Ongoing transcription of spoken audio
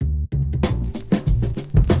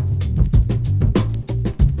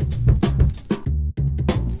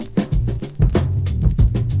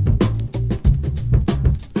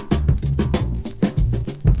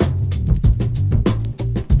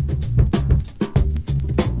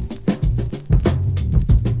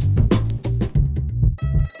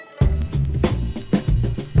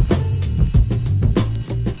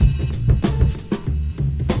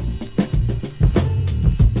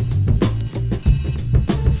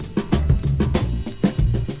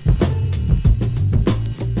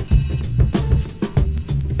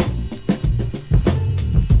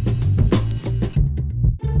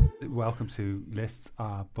welcome to Lists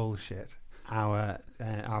Are Bullshit, our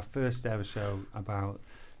first ever show about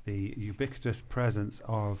the ubiquitous presence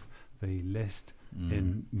of the list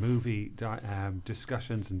in movie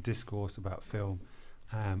discussions and discourse about film,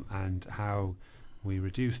 and how we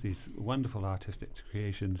reduce these wonderful artistic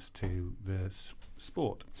creations to the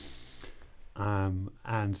sport.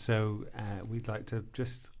 And so we'd like to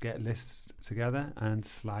just get lists together and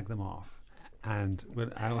slag them off. And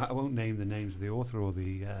I won't name the names of the author or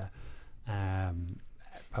the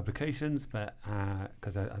publications, but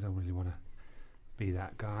because I don't really want to be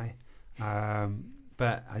that guy.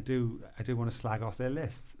 But I do want to slag off their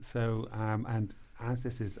lists. So and as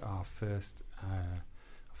this is our first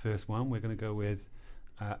one, we're going to go with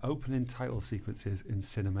opening title sequences in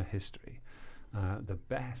cinema history. The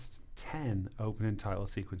best 10 opening title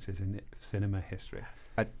sequences in cinema history.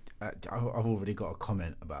 I've already got a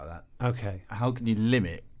comment about that. Okay. How can you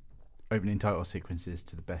limit opening title sequences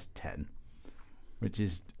to the best 10? Which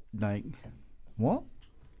is like, what?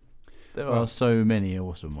 There are so many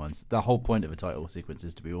awesome ones. The whole point of a title sequence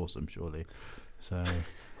is to be awesome, surely. So,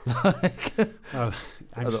 well,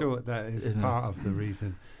 I'm sure that is part of the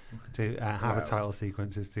reason to have a title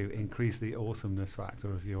sequence is to increase the awesomeness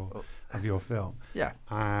factor of your film. Yeah.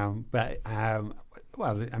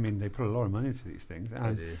 Well, I mean, they put a lot of money into these things,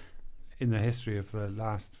 and in the history of the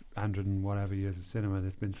last 100 and whatever years of cinema,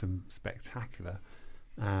 there's been some spectacular.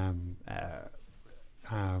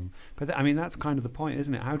 But I mean, that's kind of the point,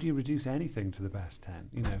 isn't it? How do you reduce anything to the best 10?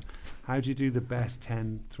 You know, how do you do the best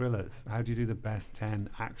 10 thrillers? How do you do the best 10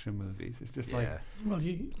 action movies? It's just like, well,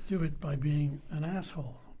 you do it by being an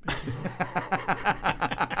asshole,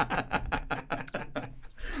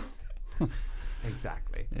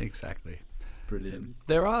 basically. Exactly. Brilliant.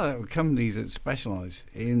 There are companies that specialise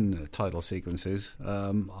in title sequences.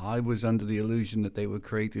 I was under the illusion that they were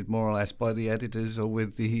created more or less by the editors or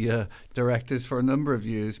with the directors for a number of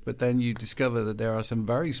years, but then you discover that there are some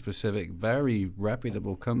very specific, very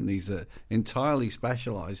reputable companies that entirely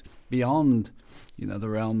specialise beyond, the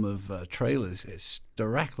realm of trailers. It's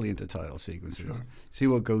directly into title sequences. Sure. See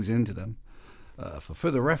what goes into them. For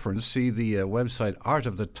further reference, see the website Art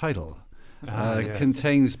of the Title. Yes.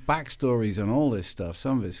 Contains backstories and all this stuff.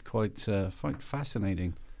 Some of it's quite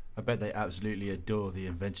fascinating. I bet they absolutely adore the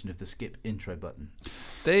invention of the skip intro button.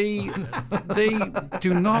 They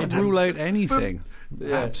do not rule out anything.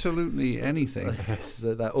 Absolutely anything.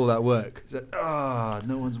 So all that work.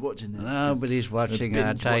 No one's watching this. Nobody's watching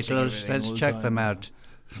our titles. Let's check them out.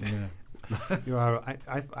 Yeah. You are.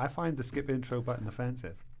 I find the skip intro button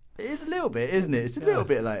offensive. It is a little bit, isn't it? It's a little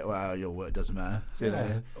bit like, well, your work doesn't matter.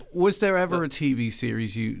 Was there ever a TV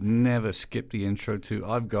series you never skipped the intro to?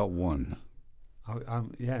 I've got one.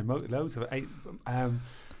 Loads of it.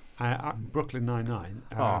 Brooklyn Nine-Nine.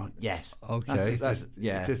 Yes. Okay.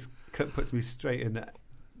 It just puts me straight in.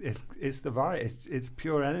 It's the virus. It's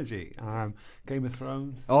pure energy. Game of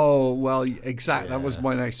Thrones. Oh well, exactly. Yeah. That was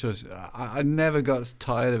my next choice. I never got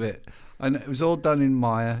tired of it, and it was all done in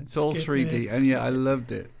Maya. It's all 3D, and I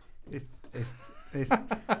loved it.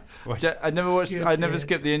 I never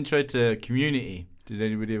skipped the intro to Community. Did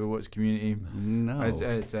anybody ever watch Community? No. It's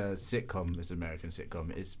a sitcom. It's an American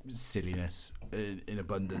sitcom. It's silliness in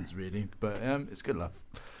abundance, really, but it's good laugh.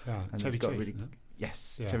 Yeah, Chevy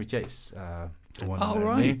Chase. Chevy Chase. The one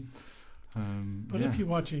right. But if you're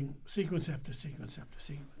watching sequence after sequence after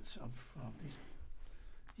sequence of these,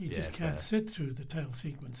 you just can't sit through the title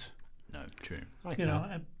sequence. No, true.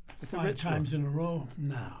 It's 5 times in a row.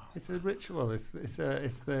 No, it's a ritual. It's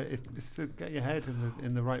to get your head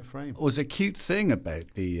in the right frame. It was a cute thing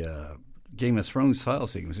about the Game of Thrones title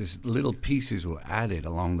sequences. Little pieces were added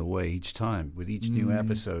along the way each time with each new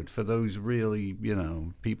episode for those really,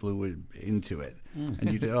 people who were into it.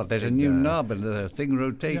 And there's a new knob and a thing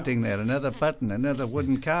rotating there, another button, another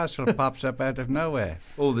wooden castle pops up out of nowhere.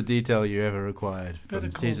 All the detail you ever required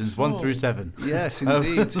from seasons 1 through 7. Yes,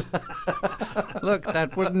 indeed. Look,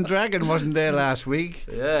 that wooden dragon wasn't there last week.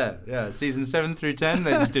 Yeah. Seasons 7 through 10,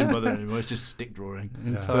 they just didn't bother anymore. It's just stick drawing.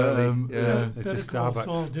 Entirely. It's just Starbucks.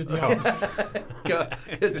 Saul did the opposite.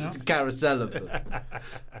 It's just a carousel of them.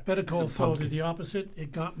 Better Call Saul did the opposite.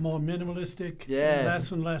 It got more minimalistic. Yeah.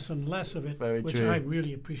 Less and less and less of it. Very which true. I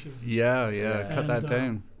really appreciate. Cut that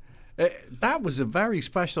down. That was a very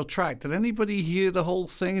special track. Did anybody hear the whole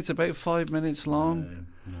thing? It's about 5 minutes long.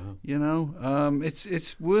 No.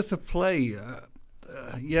 It's worth a play.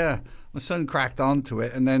 My son cracked onto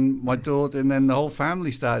it, and then my daughter, and then the whole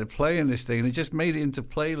family started playing this thing, and it just made it into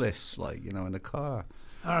playlists, in the car.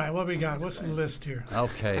 All right, what we got? What's the list here?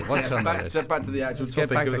 Okay, what's on the list? Back to the actual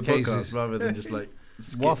topic of the podcast, rather than just like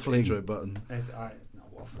waffling intro button. It's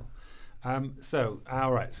not waffle.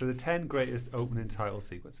 All right. So the 10 greatest opening title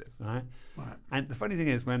sequences, right? Right. And the funny thing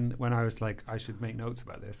is, when I was like, I should make notes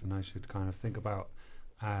about this, and I should kind of think about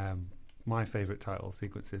my favorite title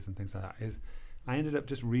sequences and things like that, is I ended up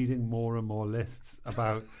just reading more and more lists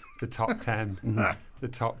about the top 10, the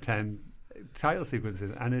top 10 title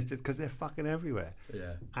sequences, and it's just because they're fucking everywhere.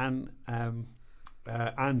 Yeah. And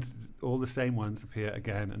all the same ones appear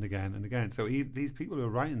again and again and again. So these people who are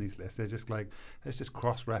writing these lists, they're just like, let's just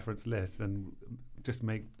cross-reference lists and just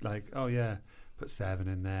make like, oh yeah, put 7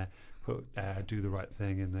 in there, put Do the Right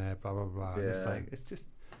Thing in there, blah blah blah. Yeah. It's like it's just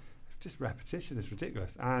repetition. It's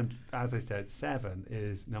ridiculous. And as I said, 7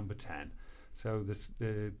 is number 10. So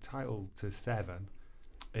the title to 7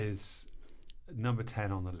 is number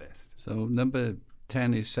 10 on the list. So number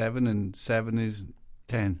 10 is 7 and 7 is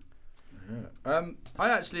 10. Yeah. I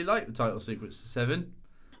actually like the title sequence to 7.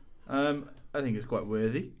 I think it's quite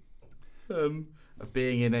worthy of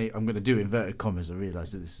being in a. I'm going to do inverted commas. I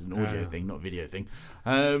realise that this is an audio thing, not a video thing.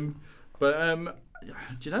 But do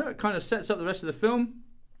you know, it kind of sets up the rest of the film,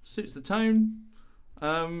 suits the tone.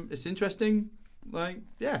 It's interesting. Like,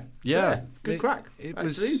 good crack. It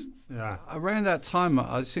actually. was around that time.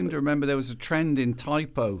 I seem to remember there was a trend in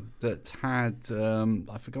typo that had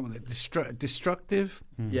I forgot what destructive.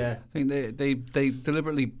 Yeah, I think they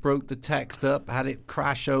deliberately broke the text up, had it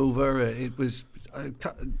crash over. It was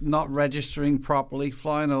not registering properly,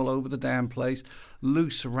 flying all over the damn place.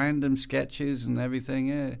 Loose, random sketches and everything.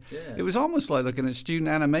 Yeah. It was almost like looking at student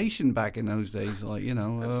animation back in those days. Like, you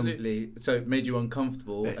know, absolutely. So it made you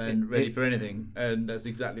uncomfortable and ready for anything, and that's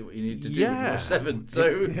exactly what you need to do with Watch 7.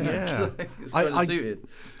 So it's kind of suited.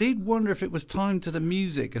 I did wonder if it was timed to the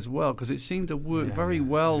music as well, because it seemed to work very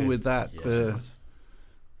well with that. Yes,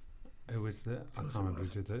 it was the. I can't remember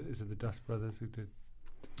who did it. Is it the Dust Brothers who did?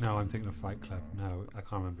 No, I'm thinking of Fight Club. No, I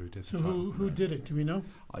can't remember who did it. So who did it? Do we know?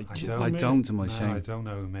 I don't, to my shame. I don't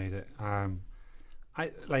know who made it. I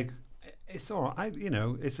like. It's all right.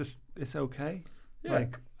 It's okay. Yeah.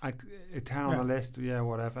 Like, a 10 on the list. Yeah,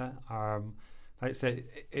 whatever. Like I say,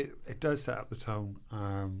 it does set up the tone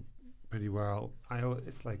pretty well.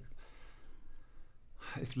 It's like,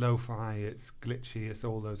 it's lo-fi. It's glitchy. It's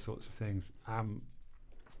all those sorts of things.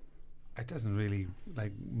 It doesn't really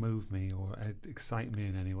like move me or excite me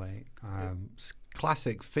in any way. It's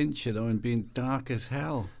classic Fincher though, and being dark as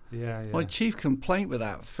hell. Yeah. My chief complaint with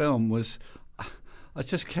that film was, I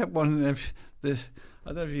just kept wondering if I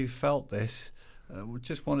don't know if you felt this.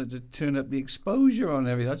 Just wanted to turn up the exposure on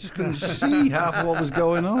everything. I just couldn't see half of what was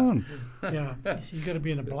going on. Yeah, you got to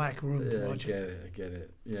be in a black room to watch it. I get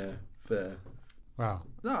it. Yeah, fair. Wow.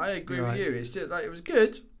 No, I agree with you. It's just like, it was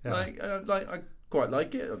good. Yeah. I quite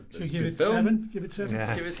like it. Should we give it 7? Give it 7?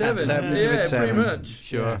 Yeah. Give it 7. Yeah, pretty much.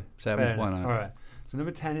 Sure, Yeah. 7. Fair. Why not? All right. So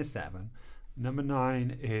number 10 is 7. Number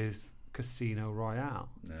 9 is Casino Royale.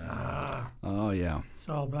 Oh yeah. It's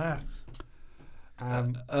all black. Are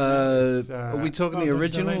we talking the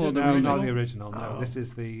original or the no, original? not the original. No, this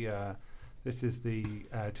is the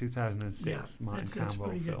 2006 Martin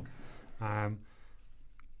Campbell film.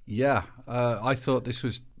 I thought this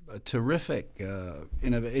was terrific.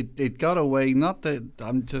 It got away. Not that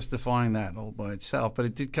I'm justifying that all by itself, but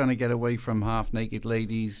it did kind of get away from half-naked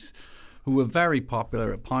ladies, who were very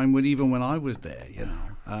popular at Pinewood, even when I was there. You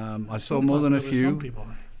know, I saw more than a few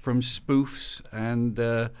from spoofs, and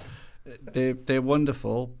they're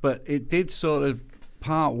wonderful. But it did sort of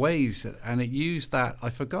part ways, and it used that. I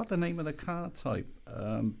forgot the name of the car type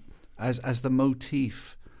as the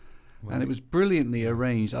motif. And it was brilliantly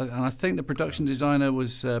arranged. And I think the production designer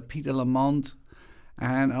was Peter Lamont.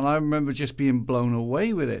 And I remember just being blown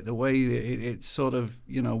away with it, the way it sort of,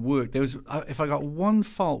 worked. There was, if I got one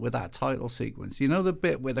fault with that title sequence, the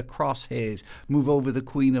bit where the crosshairs move over the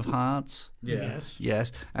Queen of Hearts? Yes.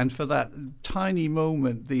 And for that tiny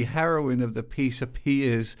moment, the heroine of the piece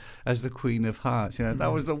appears as the Queen of Hearts.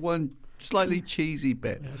 That was the one slightly cheesy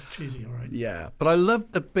bit. Yeah, it's cheesy, all right. Yeah, but I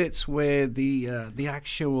loved the bits where the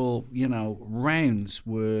actual rounds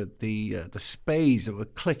were the spades that were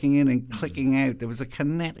clicking in and clicking out. There was a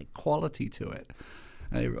kinetic quality to it.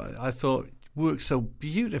 I thought it worked so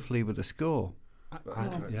beautifully with the score. I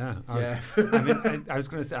mean, I was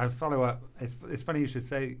going to say, I'll follow up. It's funny you should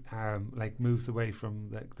say moves away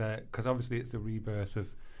from the because obviously it's the rebirth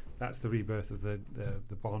of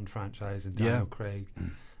the Bond franchise and Daniel Craig.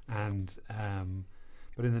 And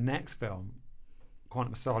but in the next film,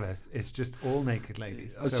 Quantum of Solace, it's just all naked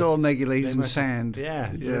ladies. It's all naked ladies in sand.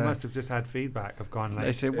 They must have just had feedback of gone like.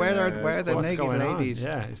 They said, "Where are the naked ladies?"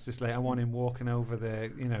 Yeah, it's just like I want him walking over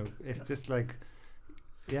the. It's just like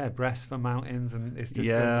breasts for mountains, and it's just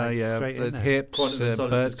straight the in there. hips, Quantum of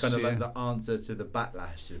Solace is butts, kind of like the answer to the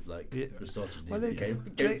backlash of like misogyny. Well, It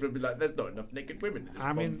came from like, there's not enough naked women in this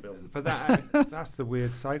Bond film. But that's the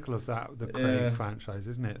weird cycle of the Craig franchise,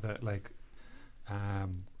 isn't it? That like,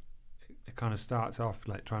 it kind of starts off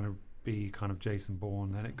like trying to be kind of Jason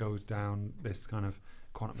Bourne, then it goes down this kind of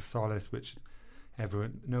Quantum of Solace, which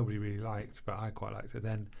nobody really liked, but I quite liked it.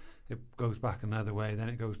 Then it goes back another way, then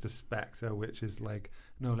it goes to Spectre, which is like,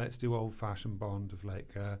 no, let's do old-fashioned Bond of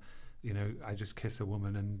like, I just kiss a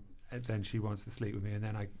woman and then she wants to sleep with me,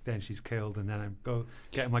 and then she's killed, and then I go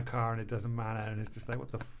get in my car and it doesn't matter, and it's just like,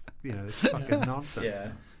 what the this fucking nonsense.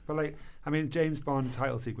 Yeah. But like, I mean, James Bond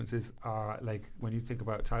title sequences are like, when you think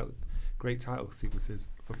about great title sequences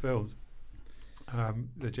for films,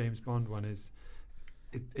 the James Bond one is,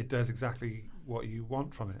 it does exactly what you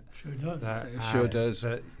want from it. Sure does. It sure does.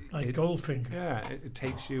 Like Goldfinger. Yeah, it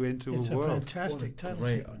takes you into It's a world. fantastic title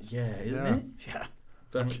sequence. Yeah, isn't it? Yeah.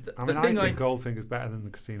 I think Goldfinger's better than the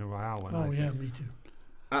Casino Royale one. Oh, yeah, me too.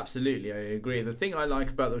 Absolutely, I agree. The thing I like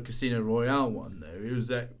about the Casino Royale one, though, is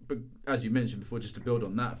that, as you mentioned before, just to build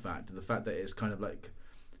on that fact, the fact that it's kind of like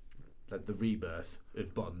the rebirth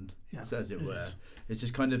of Bond, as it were. It's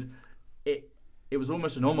just kind of it was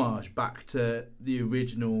almost an homage back to the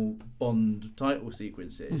original Bond title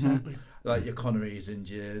sequences, Exactly. like your Connerys and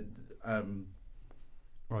your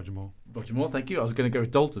Roger Moore. Roger Moore, thank you. I was going to go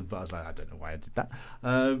with Dalton, but I was like, I don't know why I did that.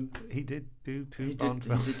 He did do two Bond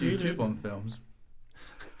films. He did do two Bond films.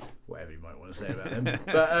 Whatever you might want to say about them.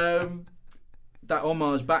 But that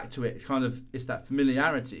homage back to it, it's that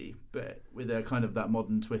familiarity, but with a kind of that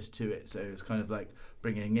modern twist to it. So it's kind of like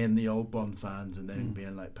bringing in the old Bond fans and then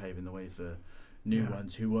being like paving the way for new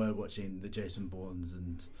ones who were watching the Jason Bournes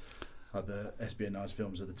and other espionage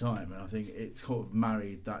films at the time. And I think it sort of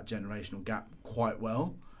married that generational gap quite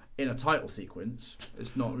well in a title sequence.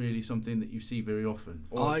 It's not really something that you see very often,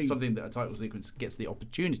 or something that a title sequence gets the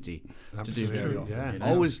opportunity to do very often. Yeah. You know? I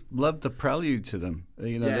always loved the prelude to them.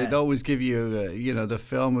 They'd always give you, the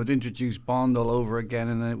film would introduce Bond all over again,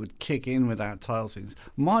 and then it would kick in with that title sequence.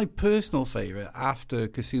 My personal favourite after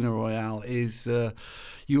Casino Royale is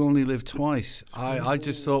You Only Live Twice. I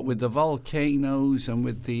just thought with the volcanoes and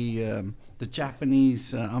with the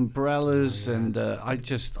Japanese umbrellas, and I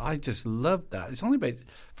just loved that. It's only about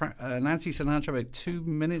Nancy Sinatra about 2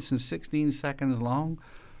 minutes and 16 seconds long,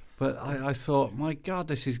 but I thought, my God,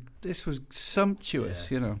 this was sumptuous,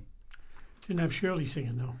 Didn't have Shirley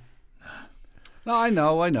singing though. No, I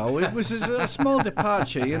know. It was a small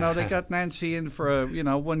departure. They got Nancy in for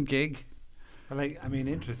one gig. But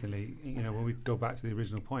interestingly, when we go back to the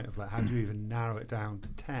original point of like, how do you even narrow it down to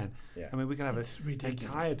 10? Yeah. I mean, we can have an ridiculous.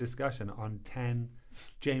 entire discussion on 10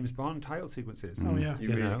 James Bond title sequences. Oh yeah,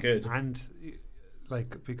 you really could. And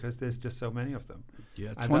because there's just so many of them.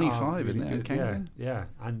 Yeah, And 25 really in there. good. Yeah,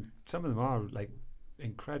 and some of them are like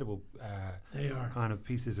incredible. they are kind of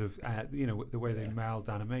pieces of the way they meld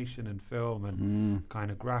animation and film and kind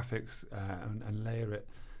of graphics and layer it.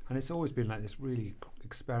 And it's always been like this really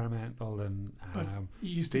experimental and but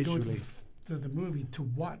you used to go visually. to the movie to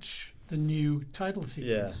watch the new title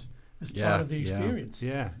sequence as part of the experience.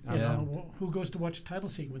 Yeah. Who goes to watch title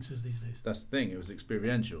sequences these days? That's the thing. It was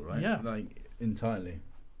experiential, right? Yeah. Like entirely.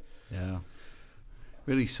 Yeah.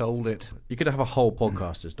 Really sold it. You could have a whole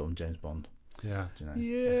podcast just on James Bond. Yeah. Do you know?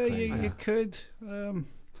 Yeah, That's crazy. you could.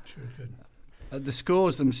 Sure could. The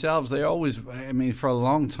scores themselves, they're always, for a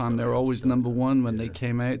long time, they were always number one when they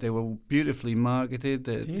came out. They were beautifully marketed.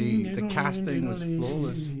 The casting was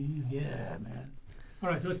flawless. Yeah, man. All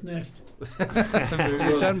right, what's next?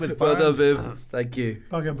 You're done with Well done, Bond. Viv. Thank you.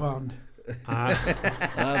 Bugger Bond.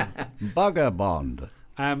 Bugger Bond.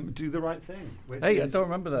 Do the right thing. Hey, I don't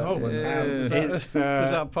remember that Oh, one. It's,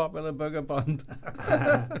 Was that popular, Bugger Bond?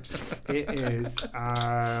 it is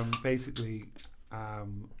basically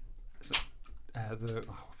I've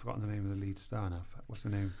forgotten the name of the lead star now. What's her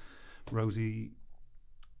name? Rosie.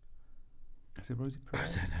 Is it Rosie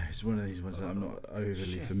Perez? I don't know. It's one of these ones that I'm not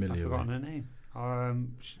overly familiar I've forgotten with. her name.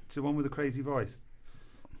 She's the one with the crazy voice.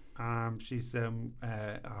 She's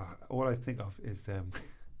all I think of is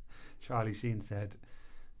Charlie Sheen said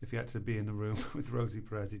if he had to be in the room with Rosie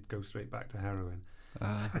Perez, he'd go straight back to heroin.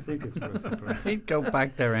 I think it's Rosie Perez. He'd go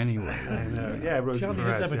back there anyway. Rosie Charlie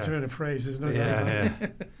Perez. does have a turn of phrases, no doubt. Yeah.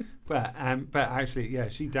 But actually,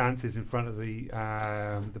 she dances in front of the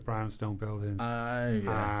brownstone buildings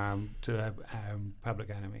to a Public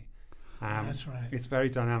Enemy. That's right. It's very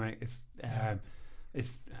dynamic. It's and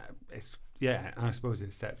I suppose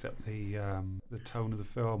it sets up the tone of the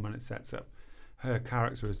film, and it sets up her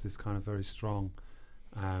character as this kind of very strong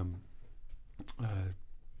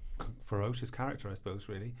ferocious character, I suppose.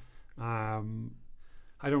 Really, I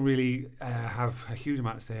don't really have a huge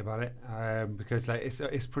amount to say about it because like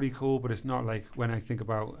it's pretty cool, but it's not like when I think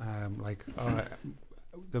about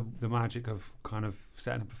the magic of kind of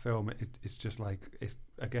setting up a film. It's just like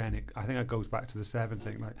I think it goes back to the Seven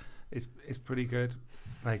thing. Like it's pretty good,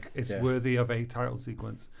 like it's worthy of a title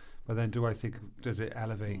sequence. But then, does it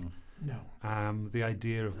elevate? No. The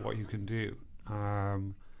idea of what you can do.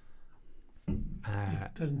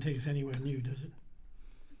 It doesn't take us anywhere new, does it?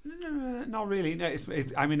 Not really. No, it's.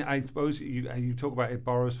 I mean, I suppose you talk about it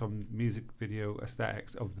borrows from music video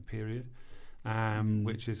aesthetics of the period,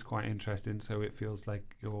 which is quite interesting. So it feels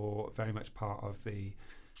like you're very much part of the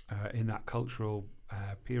in that cultural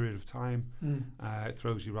period of time. It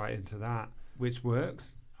throws you right into that, which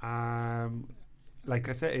works. Like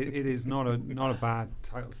I said, it is not a bad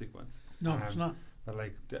title sequence. No, it's not. But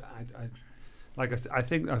like I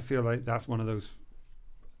feel like that's one of those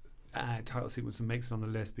title sequences that makes it on the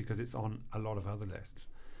list because it's on a lot of other lists.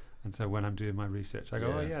 And so when I'm doing my research, I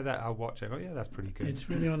go, I'll watch it. I go, yeah, that's pretty good. It's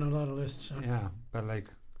really on a lot of lists. So. Yeah, but like,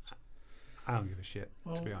 I don't give a shit,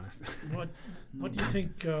 to be honest. What do you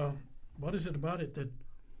think? What is it about it that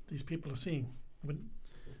these people are seeing?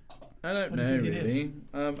 I don't know really.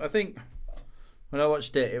 I think when I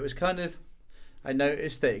watched it, it was kind of. I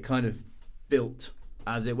noticed that it kind of built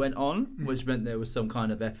as it went on, which meant there was some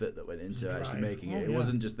kind of effort that went into actually making it. It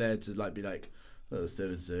wasn't just there to like be like, oh, so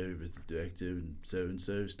and so was the director, and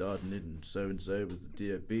so starred in it, and so was the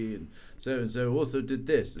DOP, and so also did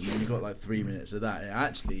this, and then you got like 3 minutes of that. It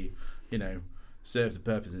actually, served the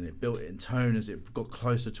purpose, and it built it in tone as it got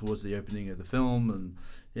closer towards the opening of the film,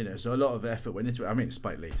 and so a lot of effort went into it. I mean, it's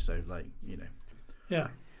Spike Lee, so like yeah,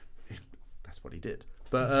 that's what he did.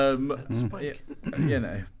 But but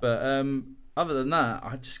other than that,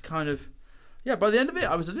 I just kind of by the end of it,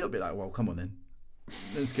 I was a little bit like, well, come on then,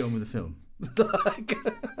 let's get on with the film. But there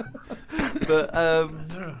are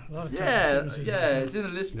a lot of it's in the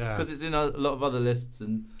list because it's in a lot of other lists,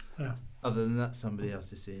 and other than that, somebody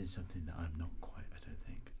else is seeing something that I'm not quite. I don't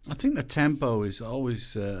think. I think the tempo is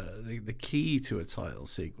always the key to a title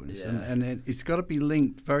sequence, and it's got to be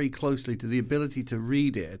linked very closely to the ability to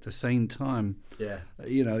read it at the same time. Yeah,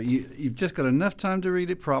 you've just got enough time to read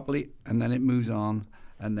it properly, and then it moves on.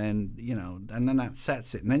 And then, and then that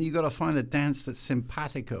sets it. And then you've got to find a dance that's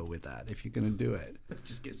simpatico with that if you're going to do it.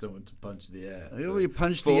 Just get someone to punch the air. You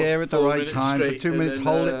punch the air at the right time. For 2 minutes,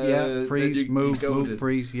 hold it, freeze, move,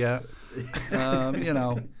 freeze, I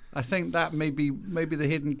think that may be the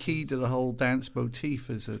hidden key to the whole dance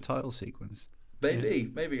motif as a title sequence.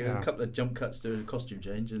 Maybe a couple of jump cuts to a costume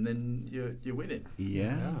change, and then you're winning.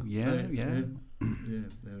 Yeah. Yeah,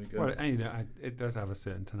 there we go. Well, it does have a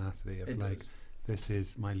certain tenacity of this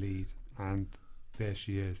is my lead, and there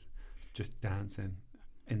she is, just dancing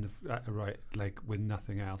in the with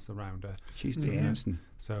nothing else around her. She's dancing.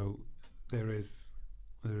 So there is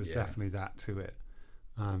definitely that to it.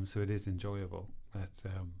 So it is enjoyable, but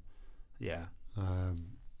there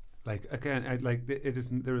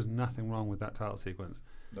is nothing wrong with that title sequence.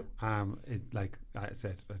 Nope. Like I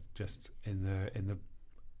said, just in the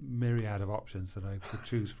myriad of options that I could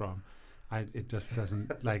choose from. It just doesn't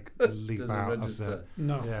leap doesn't out register. of the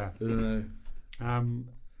no. Yeah. No.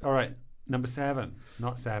 All right, number 7,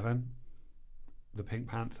 not 7. The Pink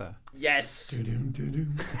Panther. Yes.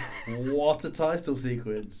 What a title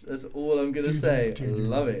sequence! That's all I'm gonna say. I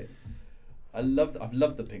love it. I've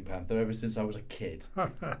loved the Pink Panther ever since I was a kid.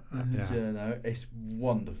 It's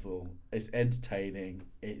wonderful. It's entertaining.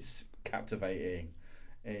 It's captivating.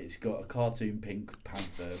 It's got a cartoon Pink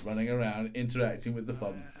Panther running around, interacting with the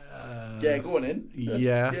fonts. Go on in.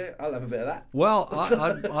 I'll have a bit of that. Well,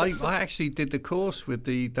 I actually did the course with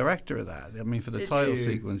the director of that. I mean, for the title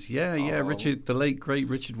sequence. The late great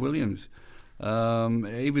Richard Williams.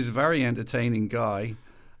 He was a very entertaining guy.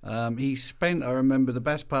 He spent, I remember, the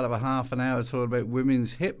best part of a half an hour talking about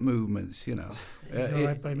women's hip movements. He's all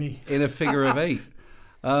right by me. In a figure of 8.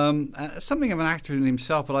 Something of an actor in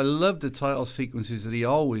himself, but I loved the title sequences that he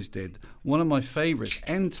always did. One of my favourites,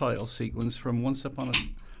 end title sequence from Once Upon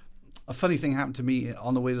a funny thing happened to me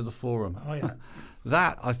on the way to the forum. Oh yeah,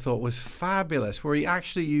 that I thought was fabulous, where he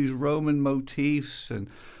actually used Roman motifs and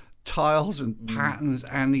tiles and patterns,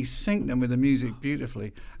 and he synced them with the music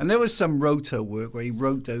beautifully. And there was some roto work where he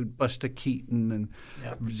wrote out Buster Keaton and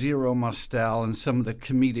Zero Mostel and some of the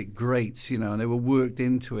comedic greats, and they were worked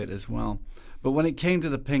into it as well. But when it came to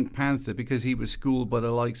the Pink Panther, because he was schooled by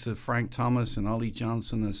the likes of Frank Thomas and Ollie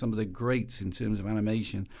Johnson and some of the greats in terms of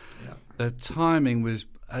animation, the timing was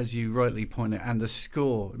as you rightly pointed, and the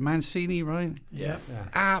score, Mancini, right? Yeah.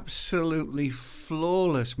 Absolutely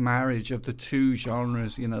flawless marriage of the two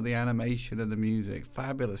genres, the animation and the music.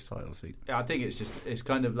 Fabulous title sequence. Yeah, I think it's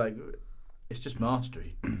kind of like, it's just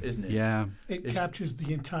mastery, isn't it? Yeah. It captures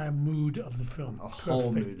the entire mood of the film. A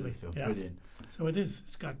whole perfectly. mood of the film. Yeah. Brilliant. So it is.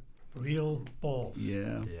 It's got real balls.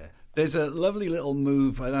 Yeah. Yeah. There's a lovely little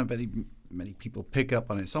move. I don't know if many people pick up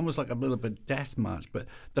on it. It's almost like a little bit death march, but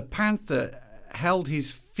the panther held his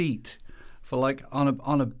feet for like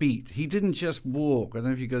on a beat. He didn't just walk. I don't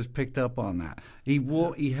know if you guys picked up on that. He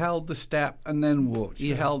walked. He held the step and then walked. Sure.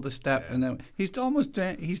 He held the step and then he's almost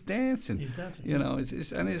he's dancing. He's dancing.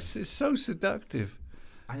 It's so seductive.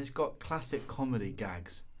 And it's got classic comedy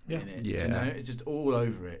gags in it. Yeah. It's just all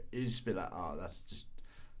over it. You just be like, oh, that's just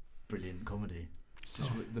brilliant comedy. It's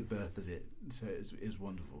just the birth of it. So it's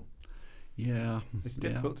wonderful. Yeah. It's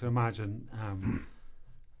difficult to imagine,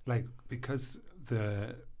 because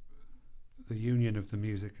the union of the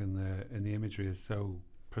music and the imagery is so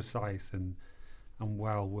precise and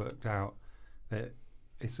well worked out that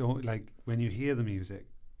it's all like when you hear the music,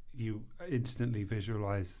 you instantly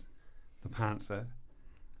visualize the panther,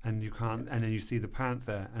 and you can't, and then you see the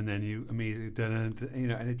panther, and then you immediately and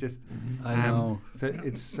it just I know. So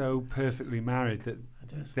it's so perfectly married that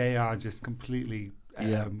they are just completely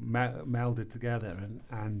melded together, and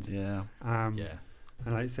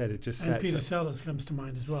and like I said, it just and sets Peter Sellers comes to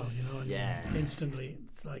mind as well, instantly.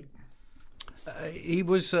 It's like he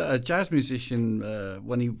was a jazz musician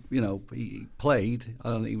when he played. I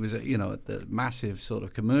don't think he was at the massive sort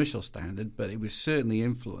of commercial standard, but he was certainly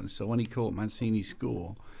influenced. So when he caught Mancini's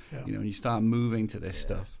score, you start moving to this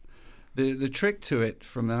stuff. The trick to it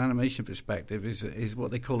from an animation perspective is what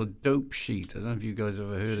they call a dope sheet. I don't know if you guys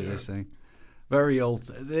have ever heard of this thing. Very old.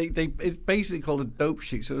 It's basically called a dope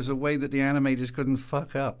sheet, so it was a way that the animators couldn't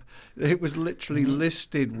fuck up. It was literally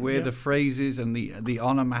listed where the phrases and the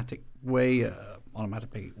onomatopoeic way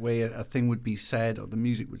a thing would be said or the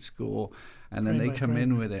music would score, and then they come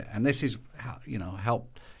in with it. And this is how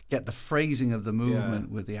helped get the phrasing of the movement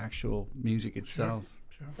with the actual music itself.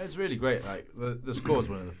 Sure. It's really great. Like the score is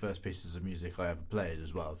one of the first pieces of music I ever played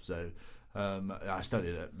as well. So I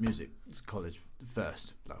studied at music college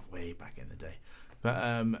first, like way back in the day. But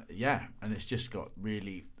and it's just got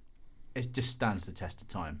really, it just stands the test of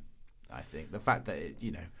time. I think the fact that it,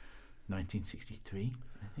 1963,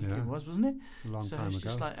 I think it was, wasn't it? It's a long time it's ago.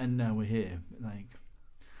 Just like, and now we're here, like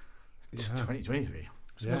 2023.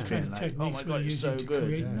 What kind of techniques were used to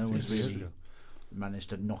create No one's this really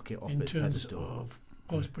managed to knock it off in its terms pedestal. of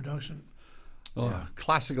post-production?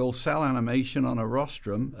 Classical cell animation on a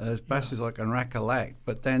rostrum, as best as I can recollect.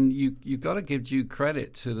 But then you got to give due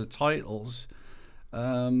credit to the titles.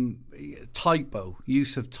 Typo,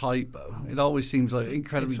 use of typo. It always seems like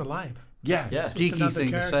incredibly. It's alive. Geeky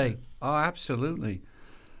thing to say. Oh, absolutely.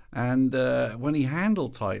 And when he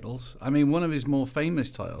handled titles, I mean, one of his more famous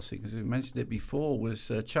titles, because we mentioned it before, was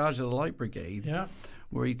Charge of the Light Brigade,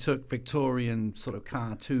 where he took Victorian sort of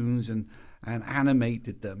cartoons and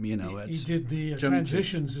animated them, He did the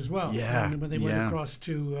transitions as well. Yeah. When they went across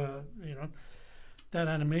to, that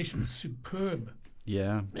animation was superb.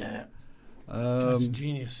 Yeah. Yeah. That's a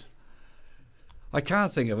genius. I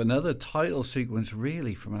can't think of another title sequence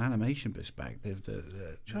really from an animation perspective.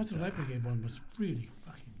 The Charge of the Light Brigade one was really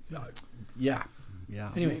fucking good. Yeah.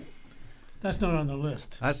 Anyway, that's not on the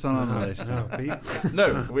list. That's not on the list.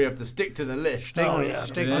 No, we have to stick to the list. Stick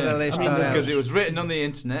to the list. Because it was written on the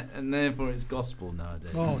internet, and therefore it's gospel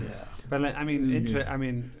nowadays. Oh yeah. But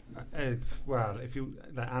if you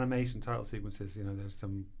the animation title sequences, there's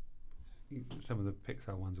some of the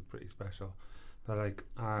Pixar ones are pretty special, but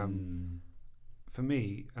for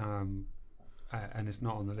me, and it's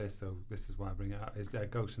not on the list, so this is why I bring it up, is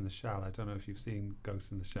Ghost in the Shell. I don't know if you've seen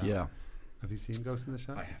Ghost in the Shell. Yeah. Have you seen Ghost in the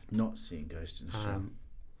Shell? I have not seen Ghost in the Shell.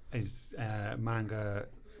 It's manga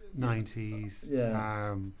 90s.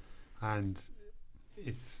 Yeah. And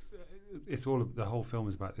it's all of the whole film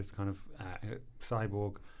is about this kind of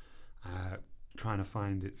cyborg trying to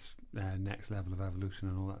find its next level of evolution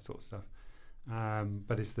and all that sort of stuff.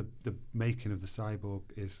 But it's the making of the cyborg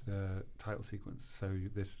is the title sequence. So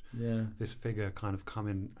this figure kind of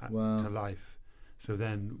coming to life. So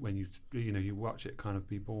then when you watch it kind of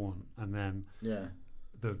be born, and then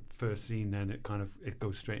the first scene, then it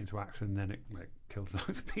goes straight into action, and then it kills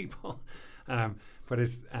those people. But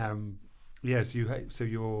it's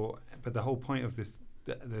but the whole point of this,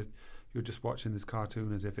 you're just watching this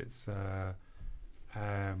cartoon as if it's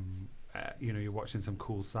you're watching some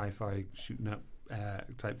cool sci-fi shooting up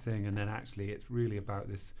type thing, and then actually it's really about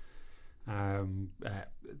this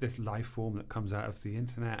this life form that comes out of the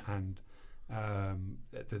internet and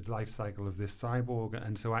the life cycle of this cyborg,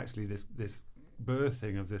 and so actually this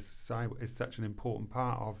birthing of this cyborg is such an important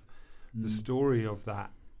part of the story of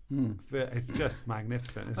that. It's just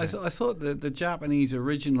magnificent, isn't it? I thought the Japanese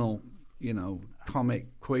original, comic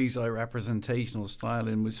quasi-representational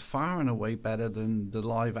styling was far and away better than the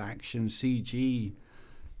live-action CG.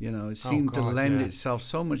 It seemed to lend itself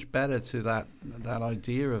so much better to that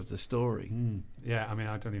idea of the story. Yeah, I mean,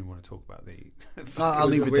 I don't even want to talk about the... I'll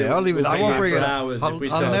leave it there. I'll leave it. I won't bring it up. I'll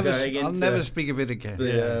never speak of it again.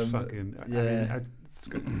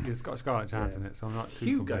 It's got Scarlett Johansson in it, so I'm not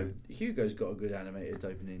too complaining. Hugo's got a good animated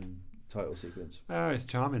opening title sequence. Oh, it's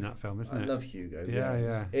charming, that film, isn't it? I love Hugo.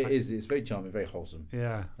 Yeah. It's very charming, very wholesome.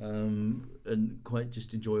 Yeah. And quite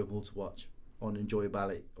just enjoyable to watch on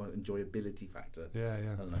enjoyability factor. Yeah.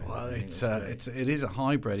 Well, it is a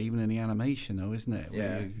hybrid even in the animation, though, isn't it? Yeah.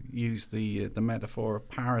 Where you use the metaphor of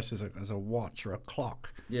Paris as a watch or a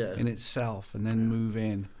clock in itself, and then move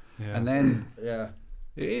in, and then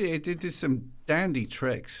It did some dandy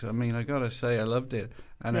tricks. I mean, I gotta say, I loved it,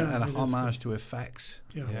 and a homage to effects.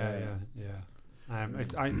 Yeah. I like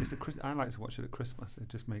to watch it at Christmas. It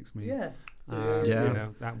just makes me,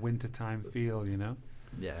 that wintertime feel.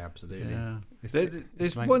 Yeah, absolutely. Yeah.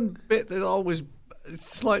 There's one bit that always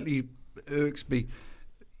slightly irks me.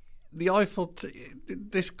 The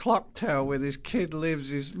this clock tower where this kid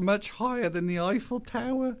lives is much higher than the Eiffel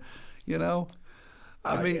Tower.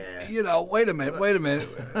 I mean, wait a minute.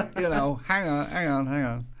 Hang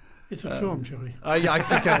on. It's a film, Charlie. I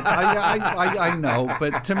think I know,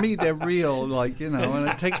 but to me they're real, and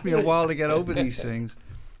it takes me a while to get over these things.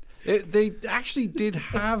 They actually did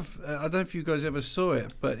have, I don't know if you guys ever saw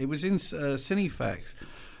it, but it was in Cinefex.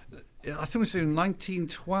 I think it was in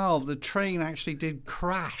 1912. The train actually did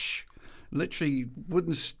crash, literally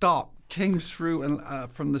wouldn't stop, came through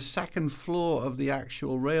and from the second floor of the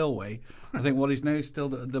actual railway, I think what is now still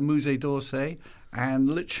the Musée d'Orsay, and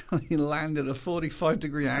literally landed at a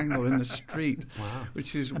 45-degree angle in the street. Wow.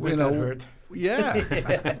 Which is, hurt.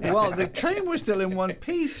 Yeah. Well, the train was still in one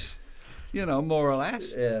piece, more or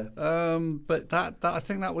less. Yeah. But that I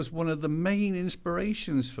think that was one of the main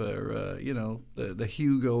inspirations for, the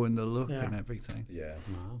Hugo and the look and everything. Yeah.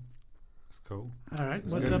 Wow. Cool. All right.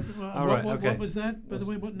 What's up? What was that? By the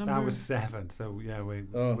way, what number? That was 7. So we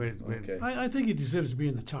okay. I think it deserves to be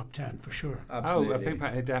in the top 10 for sure. Absolutely. I think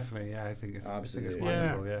definitely. Yeah, I think it's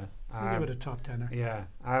wonderful. Yeah. We'll give it a top 10er. Yeah.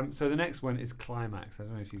 So the next one is Climax. I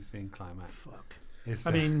don't know if you've seen Climax. Fuck.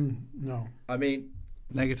 No. I mean,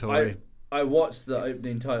 negatory. I watched the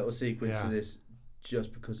opening title sequence of this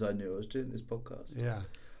just because I knew I was doing this podcast. Yeah.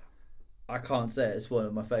 I can't say it's one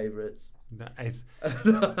of my favourites. No, it's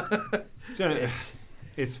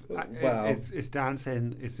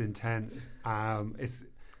dancing. It's intense. It's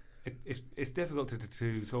difficult to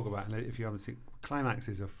talk about. And if you haven't seen, Climax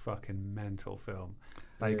is a fucking mental film.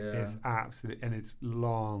 It's absolutely, and it's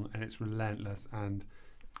long and it's relentless, and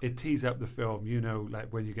it tees up the film.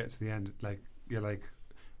 When you get to the end, you're like,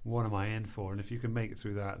 what am I in for? And if you can make it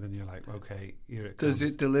through that, then you're like, okay, here it comes. Does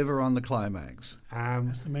it deliver on the climax?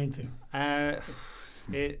 That's the main thing.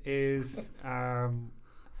 It is. I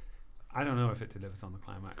don't know if it delivers on the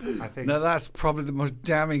climax. I think. No, that's probably the most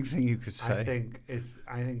damning thing you could say.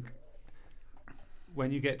 I think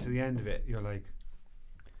when you get to the end of it, you're like,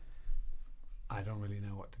 I don't really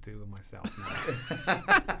know what to do with myself now.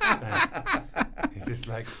 It's just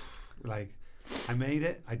like I made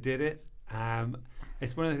it. I did it.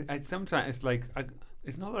 It's one of the, sometimes it's like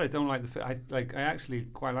it's not that I don't like the film. I actually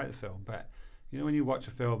quite like the film, but when you watch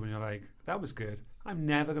a film and you're like, that was good. I'm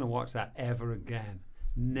never going to watch that ever again.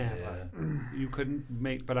 Never. Yeah. You couldn't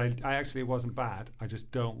make, but I actually, it wasn't bad. I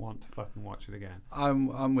just don't want to fucking watch it again.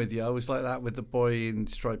 I'm with you. I was like that with The Boy in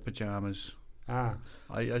Striped Pajamas. I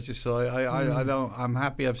just I don't. I'm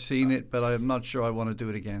happy I've seen it, but I'm not sure I want to do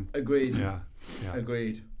it again. Agreed. Yeah.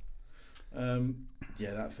 Agreed.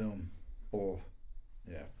 That film. All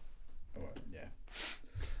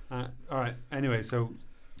right. Anyway, so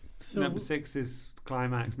number 6 is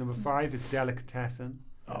Climax. Number 5 is Delicatessen.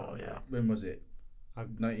 Oh yeah. When was it?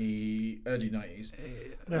 Early 90s.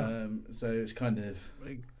 So it's kind of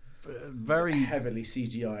very heavily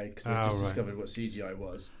CGI because they've just discovered what CGI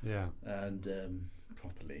was. Yeah. And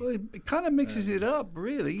properly. Well, it kind of mixes it up,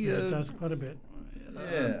 really. Yeah, it does quite a bit.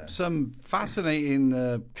 Some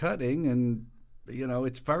fascinating cutting, and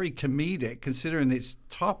it's very comedic considering its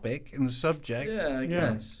topic and subject. Yeah, I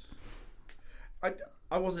guess.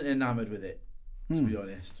 I wasn't enamoured with it, to be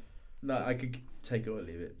honest. No, I could take it or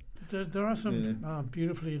leave it. There are some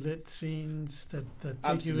beautifully lit scenes that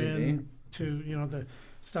take you in to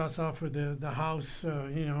starts off with the house,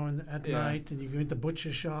 at night, and you go into the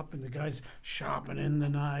butcher shop, and the guy's sharpening the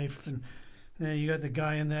knife, and then you got the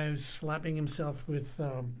guy in there who's slapping himself with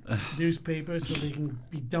newspaper so they can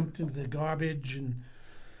be dumped into the garbage,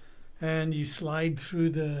 and you slide through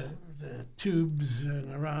the tubes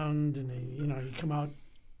and around, and you come out.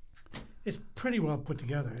 It's pretty well put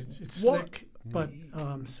together. It's slick, but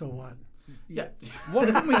so what? Yeah. What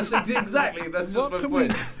can we exactly? That's just what my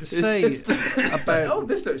point. Say about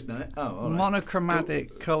this looks nice. All right.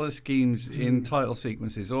 monochromatic colour schemes in title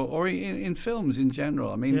sequences or in films in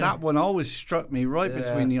general? I mean, that one always struck me right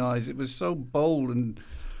between the eyes. It was so bold, and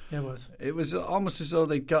it was almost as though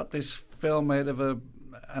they got this film out of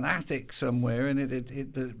an attic somewhere, and it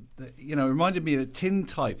reminded me of a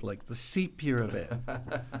tintype, like the sepia of it.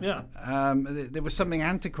 Yeah. There was something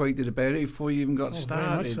antiquated about it before you even got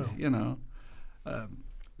started. So.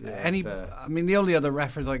 I mean, the only other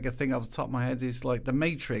reference I could think of off the top of my head is like The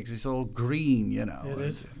Matrix. It's all green, It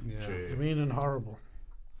is. Yeah. Green and horrible.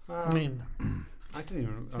 I didn't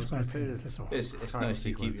even. I was going to say that. It's nice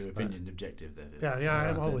to keep your opinion objective, though. Yeah,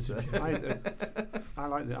 I'm always objective. I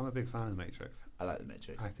like it. I'm a big fan of The Matrix. I like The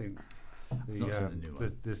Matrix. I think Not the new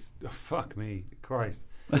one. Fuck me, Christ.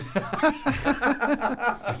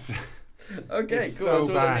 Okay, it's cool. So that's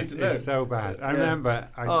what I bad. need to know. It's so bad. I remember.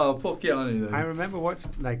 Poor Keanu. I remember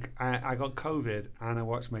watching. I got COVID and I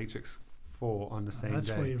watched Matrix 4 on the same That's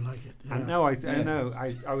day. why you like it. Yeah. I know.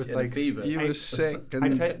 I was like fever. You were sick.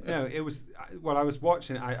 it was. Well, I was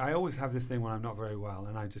watching. I always have this thing when I'm not very well,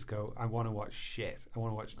 and I just go. I want to watch shit. I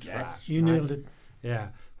want to watch trash. Yes, you nailed it. Yeah,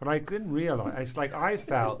 but I didn't realize. It's like I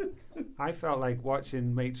felt like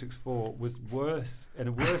watching Matrix 4 was worse and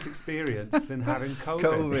a worse experience than having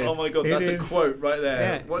COVID. Oh my god, that's a quote right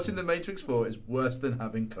there. Yeah. Watching The Matrix 4 is worse than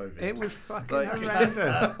having COVID. It was fucking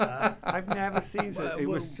horrendous. I've never seen it. It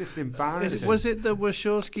was just embarrassing. Was it the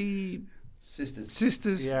Wachowski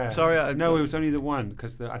sisters? Yeah. Sorry, no, it was only the one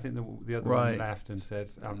because I think the other one Right. left and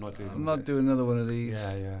said, "I'm not doing. I'm not this." doing another one of these.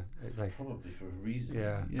 Yeah. It's like Probably for a reason.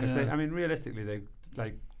 yeah, because Yeah. I mean, realistically, they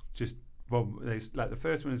the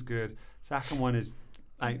first one is good. Second one is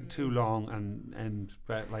like too long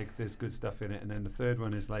but like there's good stuff in it, and then the third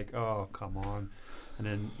one is like, oh come on, and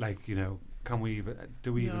then can we even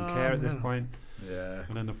care at this point? Yeah.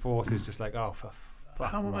 And then the fourth is just like, oh for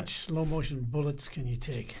fuck. How much slow motion bullets can you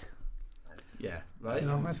take? Yeah. Right.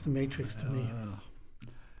 That's the Matrix to me.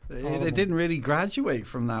 They didn't really graduate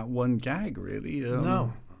from that one gag, really.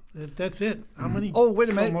 No. That's it. How many? Oh,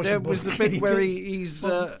 wait a minute! slow-motion There was the bullets can bit you where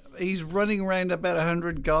take? he's running around about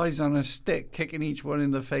 100 guys on a stick, kicking each one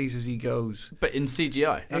in the face as he goes. But in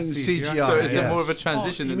CGI. In That's CGI, So is it yes. more of a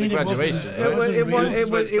transition you than the mean it wasn't-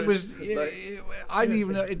 graduation? It was. I didn't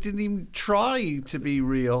even know. It didn't even try to be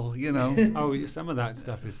real. Oh, some of that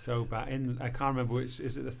stuff is so bad. I can't remember which.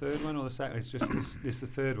 Is it the third one or the second? It's just it's the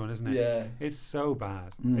third one, isn't it? Yeah. It's so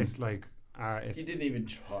bad. It's like He didn't even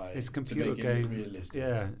try. it's to computer make it game. realistic.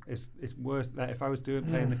 Yeah, it's worse. Like if I was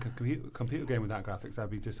playing the computer game with that graphics, I'd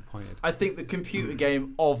be disappointed. I think the computer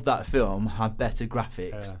game of that film had better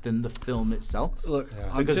graphics than the film itself. Look, Yeah.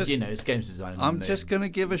 I'm Because just, it's games design. I'm and just going to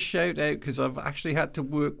give a shout out because I've actually had to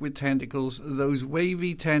work with tentacles. Those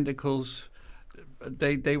wavy tentacles,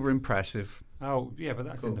 they were impressive. Oh yeah, but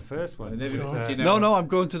that's in the first one. They never- With, you know- No, I'm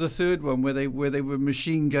going to the third one where they were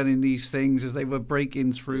machine gunning these things as they were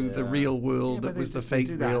breaking through the real world that was the fake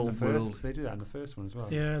real world. They do that in the first one as well.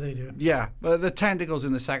 Yeah, they do. Yeah, but the tentacles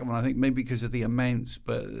in the second one, I think maybe because of the amounts,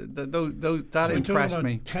 but those that So we're talking impressed about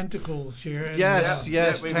me. Tentacles here. and- Yes,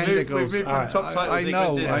 yes, we've tentacles. Moved from top title I know,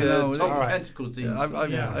 sequences I to know. top Alright. tentacle scenes.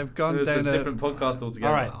 I've gone It's down a different podcast altogether.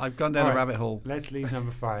 All right. I've gone down a rabbit hole. Let's leave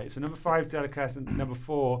number 5. So number 5 is Delicatessen, and number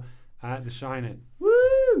 4, The Shining.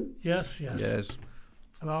 Yes. Yes.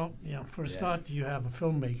 Well, for a start, you have a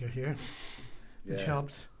filmmaker here, which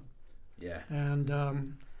helps. Yeah. And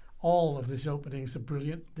all of these openings are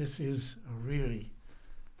brilliant. This is a really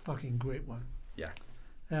fucking great one. Yeah.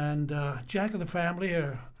 And Jack and the family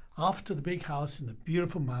are off to the big house in the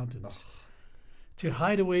beautiful mountains to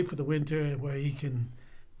hide away for the winter where he can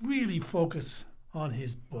really focus on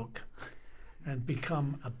his book and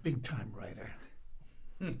become a big-time writer.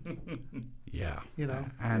 Yeah. It's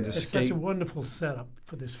And such escape a wonderful setup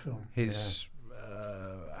for this film. his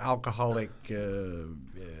alcoholic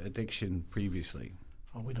addiction previously.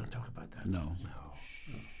 Oh, we don't talk about that. No.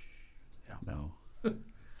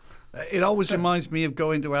 It always reminds me of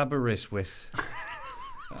going to Aberystwyth.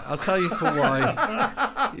 I'll tell you for why.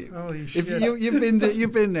 Holy If shit.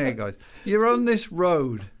 you've been there, guys. You're on this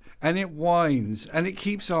road, and it winds, and it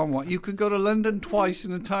keeps on. You could go to London twice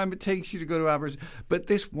in the time it takes you to go to Aberystwyth, but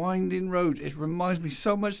this winding road, it reminds me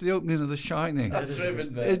so much of the opening of The Shining. I've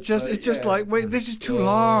driven there. It's just like, wait, this is too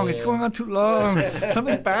long. It's going on too long.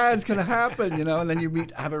 Something bad's going to happen, and then you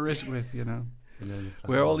meet Aberystwyth,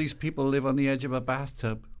 where all these people live on the edge of a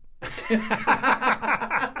bathtub.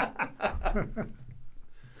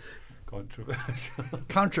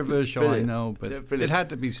 Controversial, Brilliant. I know, but Brilliant. it had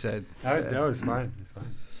to be said. No, it's fine. It's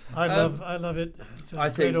fine. I love it. It's a I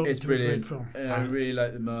great think open it's to a great brilliant. film. I really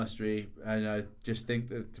like the mastery, and I just think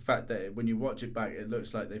that the fact that when you watch it back, it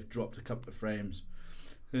looks like they've dropped a couple of frames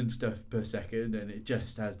and stuff per second, and it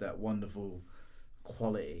just has that wonderful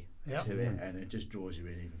quality to it, and it just draws you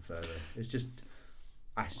in even further. It's just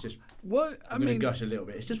What I I'm gonna mean, gush a little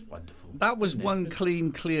bit. It's just wonderful. that was one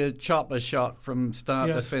clean, clear chopper shot from start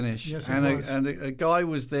to Yes. finish, Yes, it and was. a guy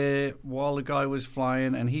was there while the guy was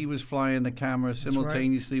flying, and he was flying the camera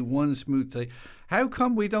simultaneously. One smooth take. How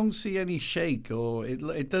come we don't see any shake? Or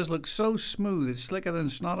it does look so smooth. It's slicker than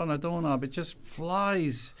snot on a doorknob. It just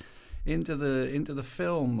flies into the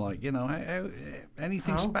film. Like how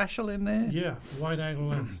anything How? special in there? Yeah, wide angle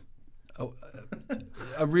lens.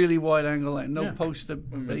 A really wide angle, like no Yeah. poster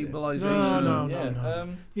When was it? stabilization. No. Yeah,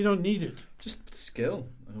 You don't need it. just skill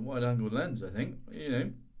and a wide-angle lens. I think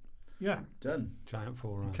Yeah. done. Giant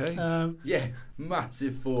forearm. Okay. Yeah,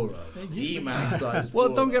 massive forearm. you- E-man sized.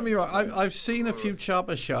 Well, don't get me wrong. I've seen a few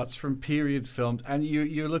chopper shots from period films, and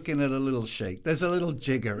you're looking at a little shake. There's a little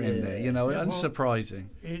jigger in there, Yeah, well, unsurprising.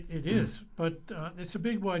 It is, but it's a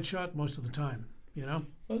big wide shot most of the time.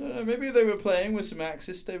 I don't know. Maybe they were playing with some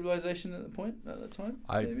axis stabilization at the time.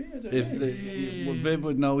 I Maybe I don't If know. Viv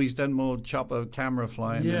would know, he's done more chopper camera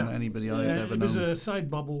flying Yeah. than anybody I've And ever it was known. a side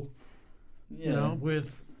bubble,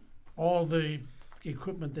 with all the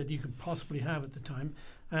equipment that you could possibly have at the time,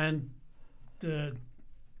 and the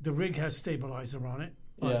rig has stabilizer on it,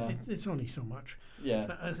 but Yeah. it's only so much.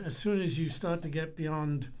 Yeah. As soon as you start to get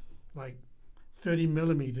beyond like 30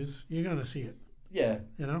 millimeters, you're going to see it. Yeah.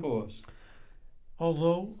 Of course.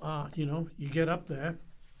 Although, you get up there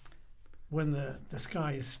when the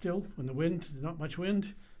sky is still, when there's not much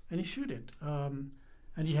wind, and you shoot it.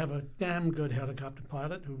 And you have a damn good helicopter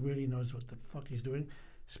pilot who really knows what the fuck he's doing,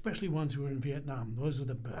 especially ones who are in Vietnam. Those are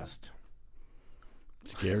the best.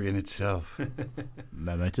 Scary in itself.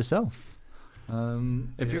 Memo to self.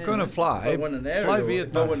 If you're going to fly, fly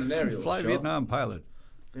Vietnam. Fly Vietnam pilot.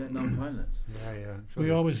 Vietnam pilots. Yeah.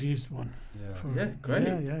 We always used one. Yeah. Yeah, great.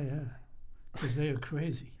 Yeah. Because they are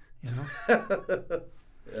crazy, Yeah.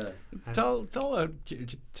 Tell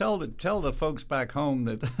the folks back home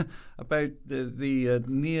that about the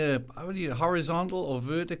near horizontal or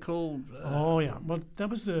vertical. Oh yeah, well that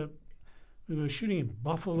was we were shooting in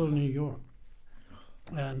Buffalo, New York,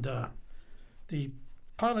 and the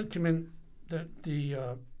pilot came in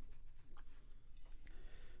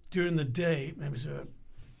during the day. It was a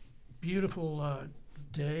beautiful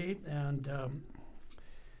day, and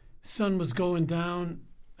sun was going down,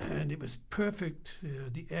 and it was perfect.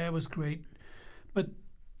 The air was great, but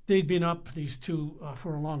they'd been up, these two,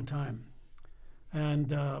 for a long time, and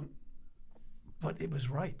but it was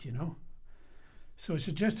right, So I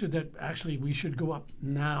suggested that actually we should go up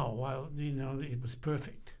now while it was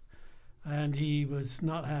perfect, and he was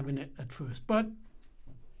not having it at first, but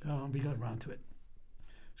we got around to it.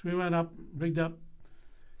 So we went up, rigged up,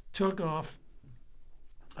 took off,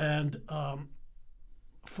 and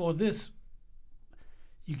for this,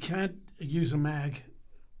 you can't use a mag,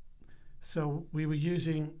 so we were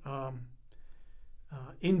using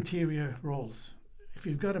interior rolls. If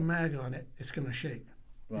you've got a mag on it, it's going to shake.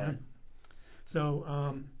 Right. Yeah?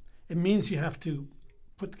 So it means you have to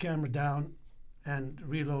put the camera down and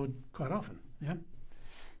reload quite often. Yeah.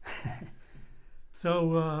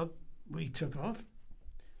 So we took off,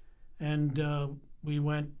 and we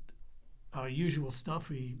went our usual stuff.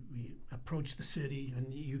 We approached the city,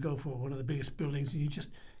 and you go for one of the biggest buildings, and you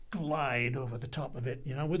just glide over the top of it,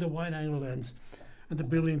 with a wide-angle lens, and the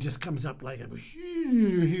building just comes up like a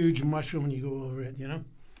huge mushroom when you go over it,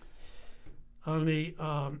 Only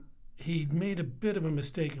he'd made a bit of a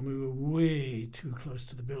mistake, and we were way too close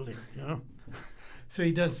to the building, So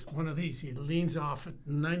he does one of these. He leans off at a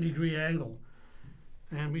 90-degree angle,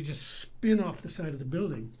 and we just spin off the side of the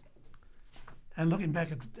building. And looking back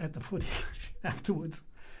at the footage afterwards,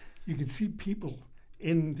 you could see people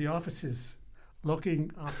in the offices looking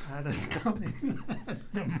up at us, coming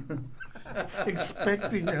at them,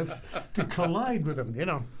 expecting us to collide with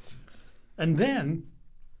them, And then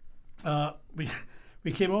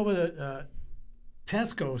we came over the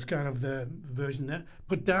Tesco's kind of the version there,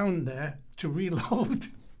 put down there to reload.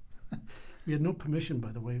 We had no permission,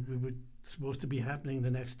 by the way. We were supposed to be happening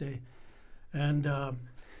the next day. And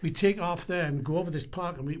we take off there and go over this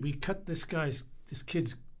park, and we cut this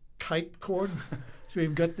kid's kite cord. So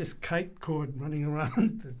we've got this kite cord running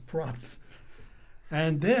around the props.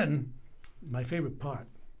 And then, my favorite part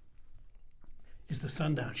is the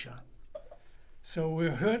sundown shot. So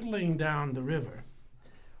we're hurtling down the river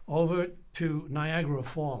over to Niagara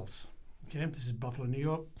Falls. Okay, this is Buffalo, New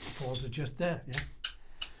York. The falls are just there. Yeah.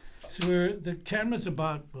 So the camera's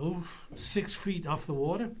about 6 feet off the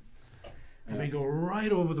water, and we go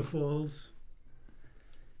right over the falls,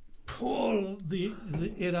 pull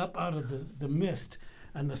it up out of the mist,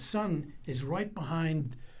 and the sun is right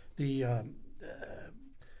behind the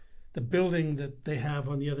building that they have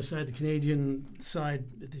on the other side, the Canadian side.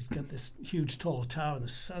 It's got this huge tall tower, and the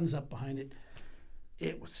sun's up behind it.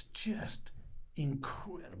 It was just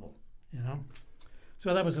incredible, you know.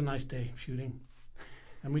 So that was a nice day shooting.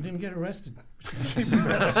 And we didn't get arrested.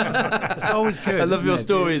 It's always good. I love your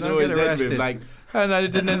stories. Don't Always get end arrested. with like, and I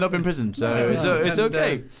didn't end up in prison, so it's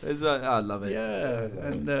okay. I love it. Yeah,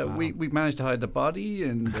 and we managed to hide the body,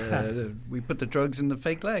 and we put the drugs in the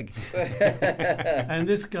fake leg. And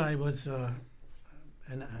this guy was a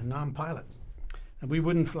non-pilot. And we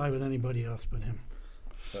wouldn't fly with anybody else but him.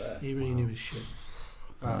 He really knew his shit.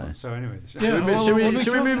 Nice. So anyway, Should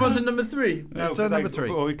we move on to number 3? No, It's number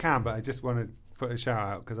 3. Well, we can, but I just want to put a shout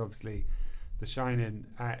out because obviously, The Shining.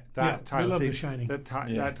 We love The Shining.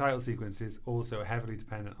 That title sequence is also heavily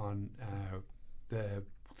dependent on the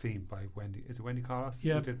theme by Wendy. Is it Wendy Carlos?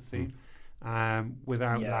 Yeah. Who did the theme?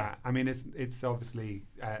 Without that, I mean, it's obviously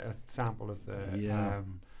a sample of the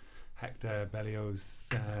Hector Berlioz.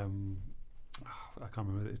 I can't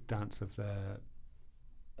remember the dance of the.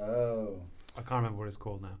 I can't remember what it's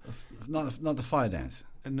called now. Not the fire dance.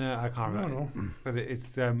 No, I can't remember. No. But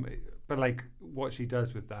it's but like what she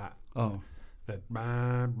does with that. Oh, The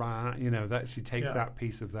bah, bah, you know, that she takes that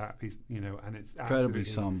piece, you know, and it's incredibly absolutely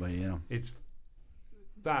somber. Yeah. It's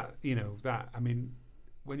that, you know, that I mean,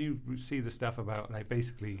 when you see the stuff about like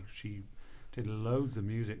basically she did loads of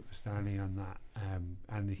music for Stanley on that,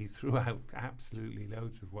 and he threw out absolutely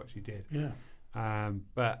loads of what she did. Yeah.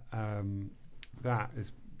 But that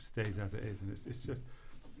stays as it is, and it's just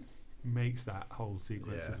makes that whole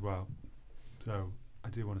sequence as well. So I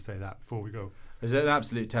do want to say that before we go. It's an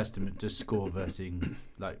absolute testament to score versus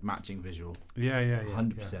like matching visual. Yeah,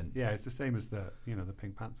 100%. Yeah, it's the same as the the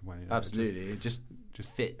Pink Panther one. You know, Absolutely, it just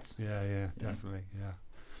fits. Yeah, definitely. Yeah,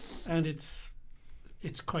 And it's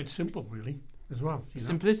quite simple, really, as well. You know?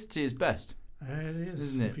 Simplicity is best. It is,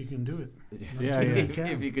 isn't it? if you can do it. Yeah.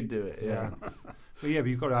 If you could do it, yeah. But but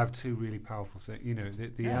you've got to have two really powerful things. You know,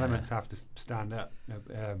 the elements have to stand up.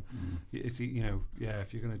 It's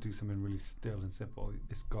if you're going to do something really still and simple,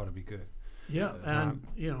 it's got to be good. Yeah,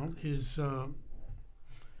 and his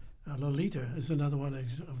Lolita is another one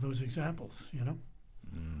of those examples. You know,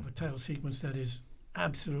 of a title sequence that is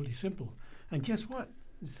absolutely simple. And guess what?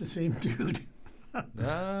 It's the same dude.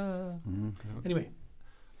 Anyway.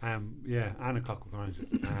 And A Clockwork Orange.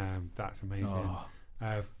 That's amazing. Oh.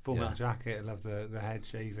 Full Metal Jacket. I love the head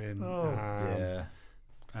shaving.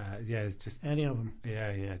 It's just any of them.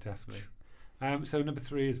 Yeah, definitely. So number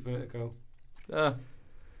 3 is Vertigo.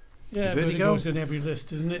 Vertigo's in every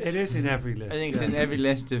list, isn't it? It is in every list. I think it's in every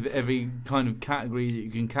list of every kind of category that you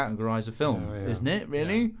can categorise a film, isn't it?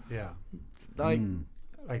 Really? Yeah.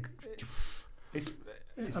 It's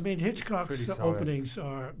I mean, Hitchcock's openings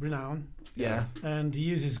are renowned. Yeah. And he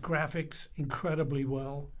uses graphics incredibly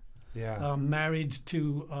well. Yeah. Married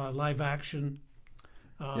to live action.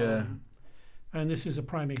 And this is a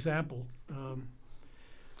prime example.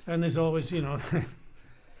 And there's always,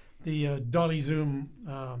 the dolly zoom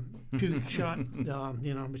two shot,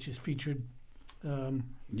 which is featured.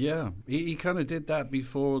 He kind of did that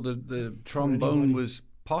before the trombone was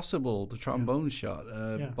possible, the trombone shot,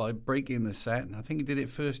 by breaking the set. And I think he did it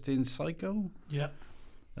first in Psycho. Yeah.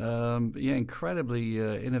 Incredibly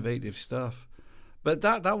innovative stuff. But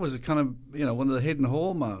that was a kind of, one of the hidden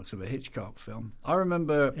hallmarks of a Hitchcock film. I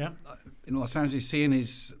remember in Los Angeles seeing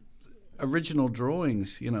his original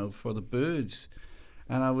drawings, for the birds.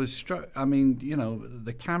 And I was struck,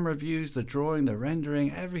 the camera views, the drawing, the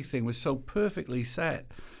rendering, everything was so perfectly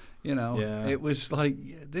set. It was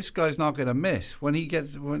like, this guy's not going to miss.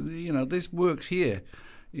 This works here,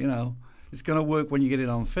 it's going to work when you get it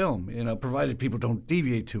on film, provided people don't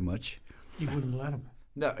deviate too much. You wouldn't let him.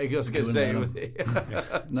 No, I was going to say,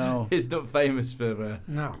 no, he's not famous for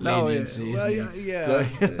leniency, is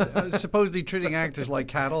he? Supposedly treating actors like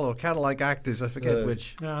cattle or cattle like actors. I forget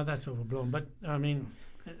which. No, that's overblown. But I mean,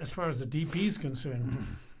 as far as the DP is concerned,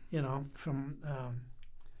 from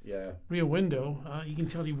Yeah. Rear Window, you can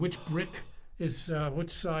tell you which brick is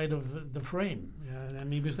which side of the frame. I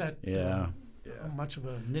mean, was that much of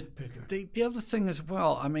a nitpicker? The other thing as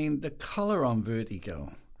well, I mean, the color on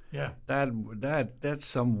Vertigo. Yeah. That's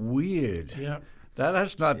some weird. Yeah.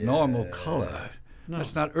 That's not normal color. No.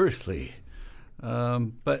 That's not earthly.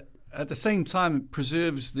 But at the same time, it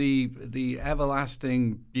preserves the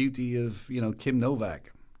everlasting beauty of Kim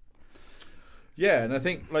Novak. Yeah, and I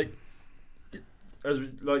think as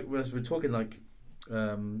we're talking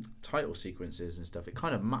title sequences and stuff, it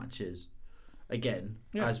kind of matches again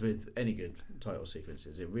as with any good title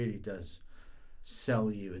sequences. It really does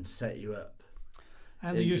sell you and set you up.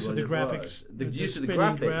 And the use of the graphics, the use of the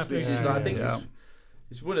graphics, which is I think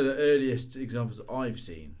it's one of the earliest examples I've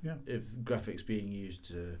seen of graphics being used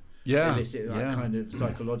to elicit that kind of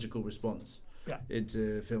psychological response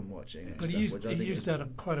into film watching. But he used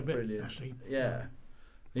that quite a bit, actually. Yeah.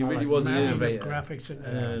 He really was an innovator. Graphics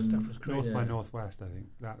and stuff was great. North by Northwest, I think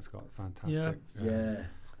that's got fantastic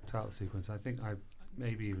title sequence. I think I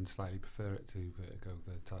maybe even slightly prefer it to Vertigo,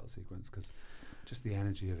 the title sequence, because just the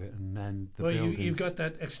energy of it, and then the buildings. You've got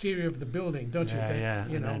that exterior of the building, don't you?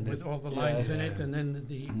 With all the lines in it, and then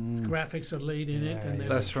the graphics are laid in it, and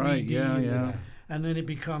that's right. And then it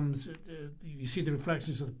becomes, you see the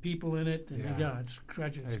reflections of the people in it, and it's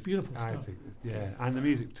beautiful stuff. And the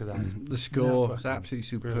music to that. The score is absolutely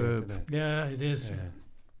superb. Yeah, it is.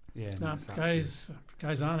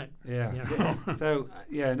 Guys on it. Yeah. So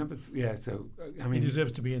number so I mean, he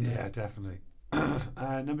deserves to be in there. Yeah, definitely.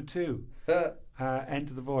 Number 2,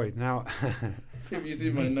 Enter the Void. Now, have you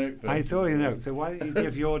seen my note? I saw your note. So why don't you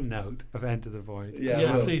give your note of Enter the Void?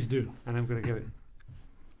 Yeah, please do. And I'm going to give it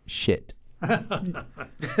shit.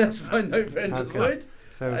 That's my note for Enter the Void.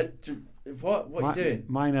 So what are you doing?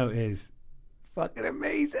 My note is fucking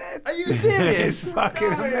amazing. Are you serious? It's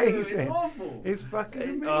fucking amazing. It's awful. It's fucking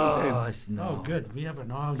amazing. Oh, it's not. Oh, good. We have an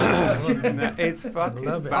argument. It's fucking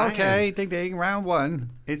banging. Okay, ding ding, round 1.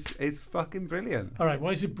 It's fucking brilliant. All right,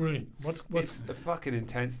 why is it brilliant? What's it's the fucking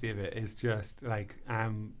intensity of it is just like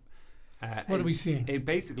what are we seeing? It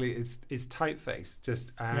basically is typeface.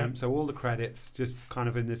 Just so all the credits just kind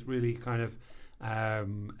of in this really kind of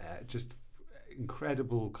just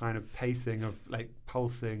incredible kind of pacing of like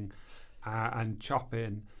pulsing and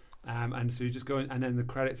chopping. And so you just go in, and then the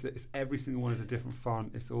credits, every single one is a different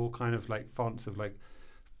font. It's all kind of like fonts of like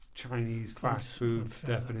Chinese fast food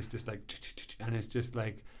stuff, and it's just like, and it's just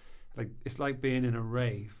like it's like being in a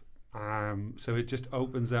rave. So it just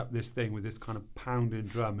opens up this thing with this kind of pounding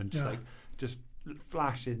drum and just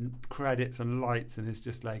flashing credits and lights, and it's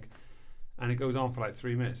just like, and it goes on for like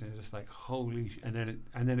 3 minutes, and it's just like holy and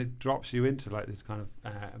then it drops you into like this kind of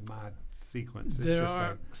mad sequence. It's there just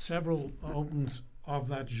are several opens of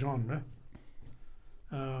that genre,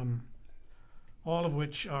 all of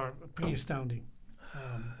which are pretty astounding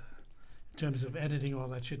in terms of editing all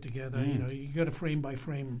that shit together. You got a frame by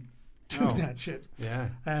frame to that shit. Yeah.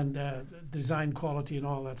 And design quality and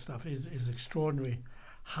all that stuff is extraordinary.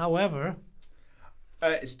 However,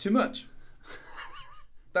 it's too much.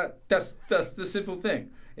 That's the simple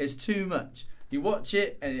thing. It's too much. You watch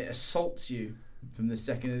it and it assaults you from the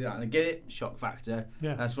second of that. And I get it, shock factor.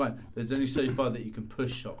 Yeah. That's fine. There's only so far that you can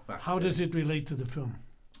push shock factor. How does it relate to the film?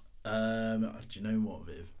 Do you know what,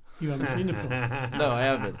 Viv? You haven't seen the film? No, I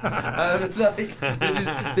haven't.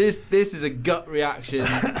 This is a gut reaction.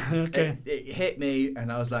 Okay. It hit me,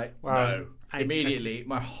 and I was like, no. Immediately,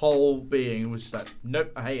 my whole being was just like,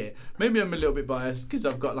 nope, I hate it. Maybe I'm a little bit biased because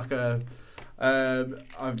I've got like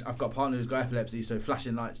I've got a partner who's got epilepsy, so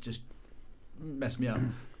flashing lights just mess me up.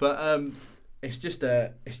 But it's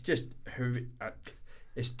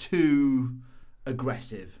too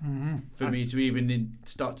aggressive for me to even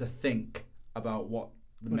start to think about what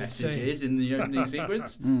the message is in the opening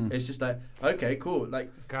sequence. It's just like, okay, cool.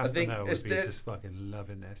 Like, I think would be just fucking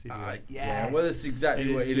loving this. He'd be like, yes. Yeah, well, that's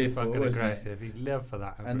exactly what he lived for. Fucking aggressive. He'd live for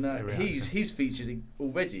that. And he's featured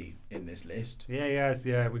already in this list.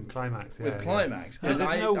 Yeah, with Climax. With Climax, and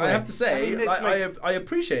I have to say, I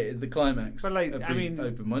appreciated the Climax. But like, I mean,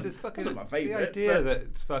 Open Mind. It wasn't my favourite. The idea that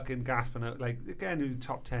it's fucking Gaspino, like again, in the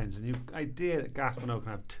top tens, and the idea that Gaspino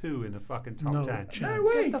can have 2 in the fucking top 10. No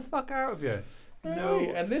way. Get the fuck out of you. No,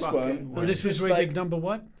 and this one. Well, this was rated number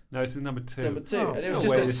what? No, this is number 2. Number 2, and it was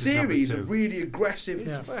just a series of really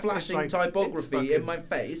aggressive, flashing typography in my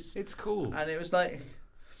face. It's cool, and it was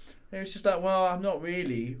just like, well, I'm not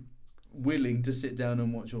really willing to sit down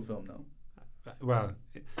and watch your film now. Well,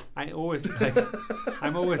 I'm always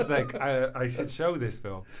like, I should show this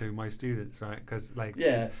film to my students, right? Because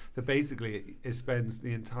basically it spends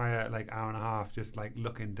the entire like hour and a half just like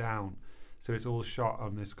looking down So it's all shot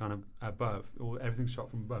on this kind of above. Everything's shot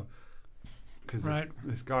from above. Because Right.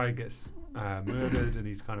 this guy gets murdered, and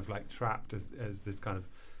he's kind of like trapped as this kind of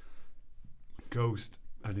ghost,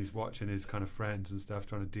 and he's watching his kind of friends and stuff,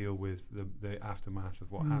 trying to deal with the aftermath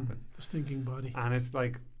of what happened. The stinking body. And it's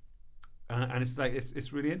like,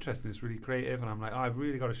 it's really interesting. It's really creative, and I'm like, I've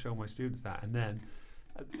really got to show my students that. And then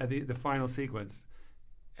at the final sequence,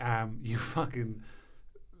 you fucking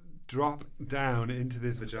drop down into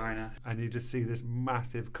this vagina, and you just see this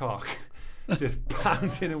massive cock just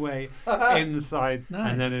pounding away inside,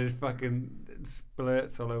 Nice. and then it fucking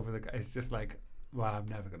splurts all over the. It's just like, well, I'm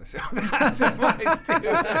never going to show that to my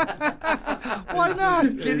students. Why not?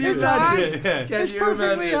 Can you It's imagine? hard. Yeah. Can It's you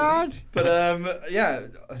perfectly imagine? hard. But yeah,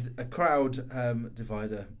 a crowd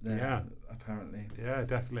divider there, Yeah. apparently. Yeah,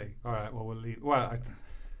 definitely. All right, well, we'll leave. Well,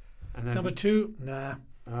 and then Number 2, nah.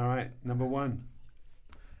 all right, number 1.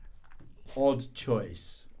 Odd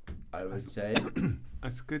choice, I would say.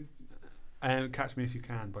 That's good. Catch Me If You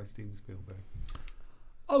Can by Steven Spielberg.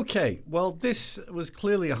 Okay, well, this was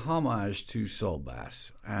clearly a homage to Saul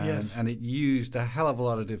Bass, and, Yes. and it used a hell of a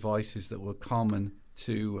lot of devices that were common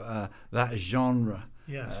to that genre.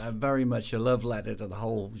 Yes. Very much a love letter to the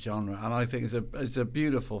whole genre, and I think it's a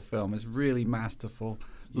beautiful film. It's really masterful,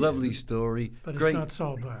 lovely story, But great. it's not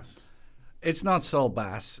Saul Bass. It's not Saul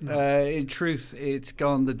Bass. No. In truth, it's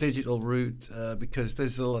gone the digital route because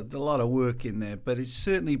there's a lot of work in there, but it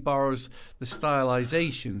certainly borrows the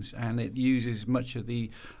stylizations and it uses much of the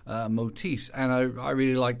motifs. And I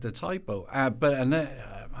really like the typo. I'm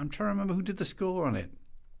trying to remember who did the score on it.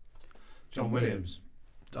 John Williams.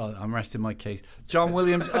 Oh, I'm resting my case. John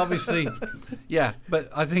Williams, obviously, yeah. But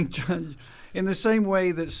I think in the same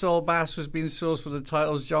way that Saul Bass was being sourced for the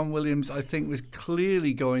titles, John Williams, I think, was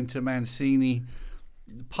clearly going to Mancini,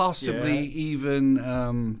 possibly even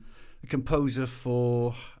the composer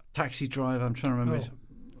for Taxi Driver. I'm trying to remember his.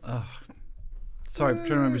 Sorry, I'm trying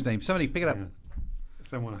to remember his name. Somebody pick it up. Yeah.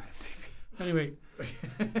 Someone on IMDb. Anyway,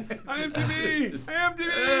 IMDb!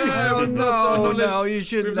 Oh, no, you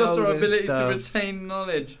should We've know lost our this ability stuff. to retain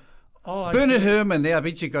knowledge. all I Bernard say- Herrmann, I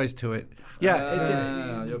beat you guys to it.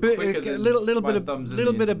 Yeah, you're a quicker than little bit my of thumbs in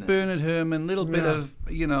little the bit of internet. Bernard Herrmann, little bit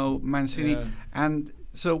Yeah. of Mancini, Yeah. and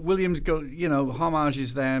so Williams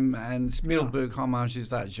homages them, and Spielberg homages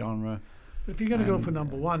that genre. But if you're going to go And- for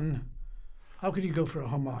number 1, how could you go for a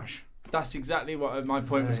homage? That's exactly what my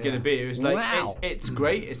point was Yeah, going to be. It was like Wow. it's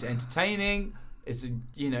great, it's entertaining, it's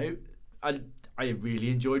I really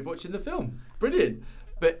enjoyed watching the film, brilliant.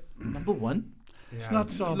 But number 1, It's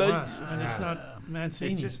not Saul Like- Bass, and it's not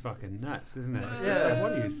Mancini. It's just fucking nuts, isn't it? It's just Yeah. like,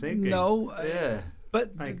 what are you thinking? No, yeah,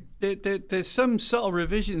 but Like- there's some subtle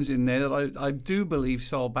revisions in there that I do believe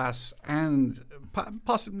Saul Bass and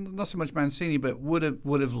possibly not so much Mancini, but would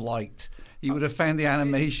have liked. He would have found the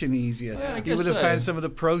animation easier. Yeah, I He guess would have so. found some of the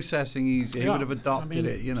processing easier. He Yeah. would have adopted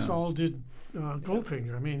it. Saul did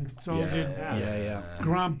Goldfinger. Saul did Yeah.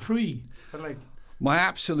 Grand Prix. But like, My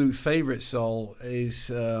absolute favourite Saul is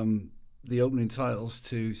the opening titles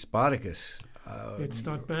to Spartacus. It's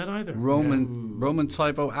not bad either. Roman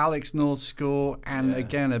typo, Alex North score, and Yeah.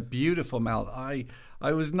 again a beautiful melt. I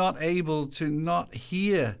was not able to not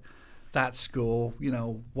hear that score.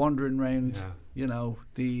 Wandering around.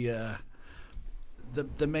 yeah.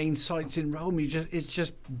 The main sites in Rome. It's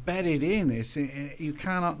just bedded in. You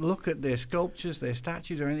cannot look at their sculptures, their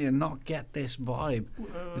statues, or anything, and not get this vibe.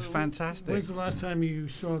 It's fantastic. When's the last time you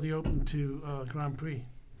saw the open to Grand Prix?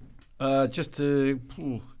 Just a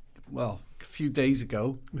few days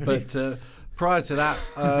ago, but prior to that,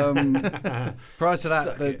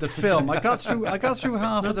 the film, I got through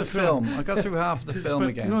half Not of the the film. film. I got through half of the film But,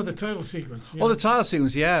 again. No, the title sequence. Oh, the title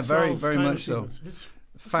sequence, yeah, very, Saul's very title much so. sequence. It's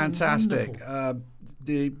Fantastic. wonderful.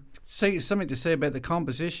 Something to say about the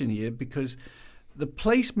composition here, because the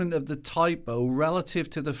placement of the typo relative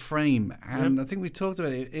to the frame, and I think we talked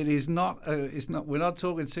about it. It is not. It's not. We're not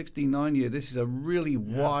talking 16:9 here. This is a really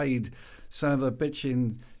wide, son of a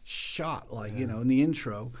bitchin' shot, in the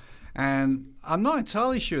intro. And I'm not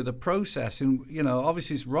entirely sure the process. And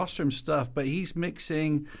obviously it's rostrum stuff, but he's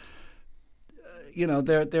mixing.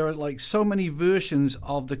 There are like so many versions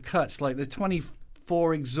of the cuts, like the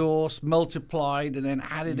 24 exhaust multiplied and then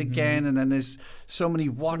added again, and then there's so many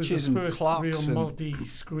watches and first clocks. real and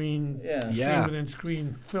multi-screen, screen Yeah. within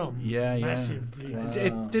screen film. Yeah. Massively.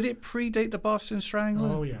 Did it predate the Boston Strangler?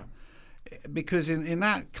 Oh yeah. Because in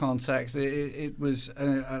that context, it was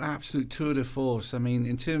an absolute tour de force. I mean,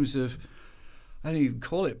 in terms of, I don't even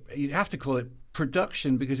call it, you'd have to call it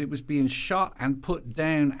production, because it was being shot and put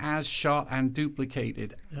down as shot and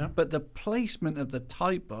duplicated. Yep. But the placement of the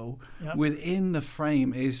typo Yep. within the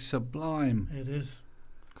frame is sublime. It is.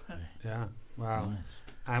 Yeah. Wow. Nice.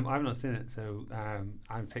 I've not seen it, so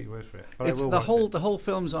I'll take your word for it. But It's I will the watch whole it. the whole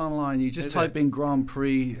film's online. You just Is type it? in Grand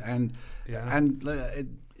Prix and Yeah.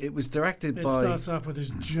 it was directed It by starts off with this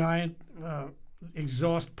giant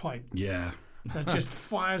exhaust pipe yeah that just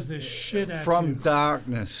fires this shit at from you.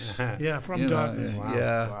 darkness. Yeah, from You know, darkness. Wow.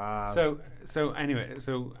 Yeah. Wow. So anyway,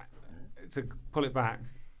 so to pull it back,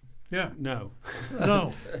 Yeah. no.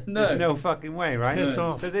 No. There's no fucking way, right? Piss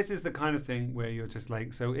off. So this is the kind of thing where you're just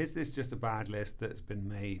like, so is this just a bad list that's been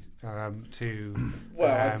made Well,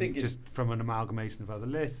 I think it's- just from an amalgamation of other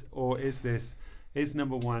lists, or is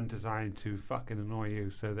number one designed to fucking annoy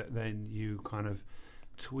you so that then you kind of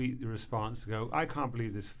tweet the response to go, I can't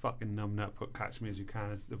believe this fucking numbnut put Catch Me As You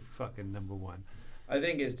Can as the fucking number one. I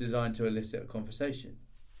think it's designed to elicit a conversation,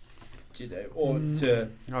 do you know, or to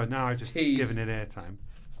Oh, now I've just Tease. given it airtime.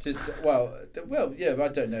 well, yeah. But I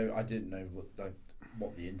don't know. I didn't know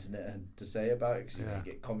what the internet had to say about it because you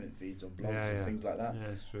get comment feeds on blogs and things like that. Yeah,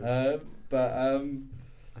 it's true. But I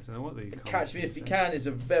don't know what the Catch Me If You comments Can is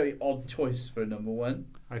a very odd choice for a number one.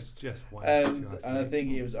 say. I suggest one. And I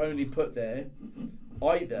think it was only put there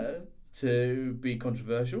either to be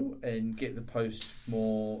controversial and get the post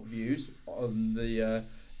more views on the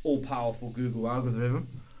all-powerful Google algorithm,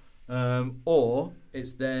 or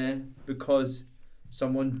it's there because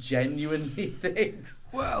someone genuinely thinks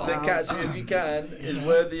that Catch Me If You Can is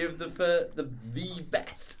worthy of the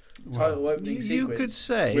best title opening You sequence. could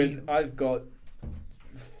say When I've got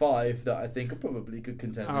 5 that I think are probably good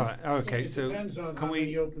contenders. All right. Okay. It So depends on can how we?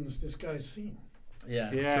 many opens this guy's seen.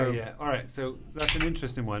 Yeah. Yeah, true. yeah. All right, so that's an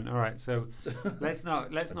interesting one. All right, so let's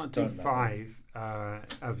not do don't know. 5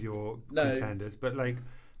 of your No. contenders, but like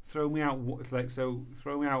throw me out.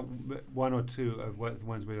 Throw me out 1 or 2 of the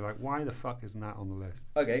ones where you're like, why the fuck isn't that on the list?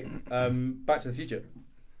 Okay. Back to the Future.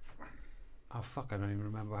 Oh fuck, I don't even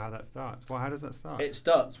remember how that starts. Well, how does that start? It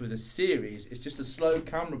starts with a series. It's just a slow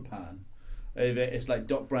camera pan over it. It's like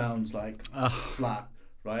Doc Brown's flat,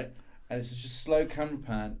 right? And it's just a slow camera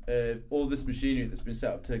pan of all this machinery that's been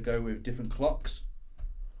set up to go with different clocks.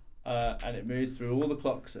 And it moves through all the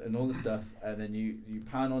clocks and all the stuff, and then you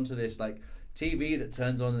pan onto this like TV that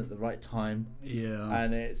turns on at the right time,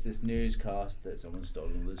 and it's this newscast that someone's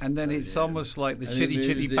stolen all this. and then it's plutonium. almost like the And it chitty moves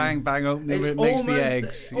chitty in. bang bang opening It's where it makes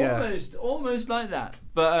the almost- eggs. almost like that.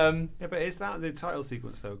 But yeah, but is that the title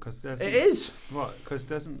sequence though? Because it is. What? Because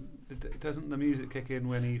doesn't the music kick in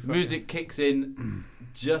when he fucking Music kicks in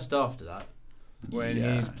just after that when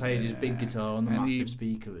he's played his big guitar on the And he massive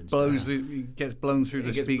speaker and blows stuff. he gets blown through It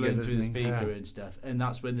the gets speaker, blown doesn't through the he? speaker Yeah. and stuff, and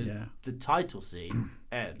that's when Yeah. the title scene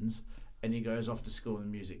ends, and he goes off to school and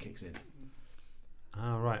the music kicks in.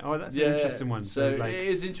 Oh right. Oh, that's an interesting one. So like, it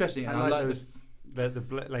is interesting. And I I like like those.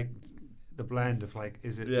 The blend of like,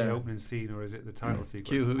 is it Yeah. the opening scene or is it the title sequence?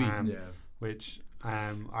 Cue who he- Which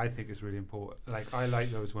I think is really important. Like I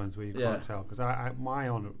like those ones where you Yeah. can't tell because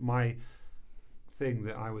my thing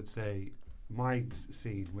that I would say my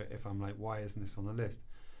scene if I'm like why isn't this on the list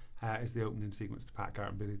is the opening sequence to Pat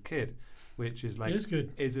Garrett and Billy the Kid, which is like It is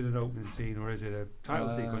good. is it an opening scene or is it a title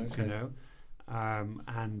sequence? Okay. You know.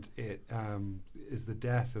 And it is the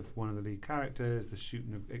death of one of the lead characters, the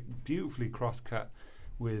shooting of beautifully cross-cut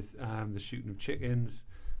with the shooting of chickens.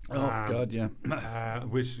 Oh God, yeah.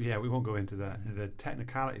 Which we won't go into that the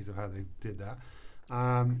technicalities of how they did that.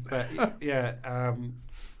 But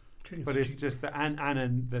but it's just the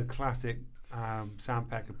and the classic Sam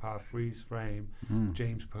Peckinpah freeze frame,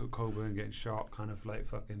 James Coburn getting shot, kind of like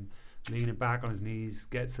fucking leaning back on his knees,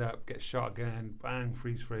 gets up, gets shot again, bang,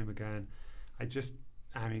 freeze frame again.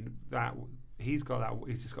 I mean that he's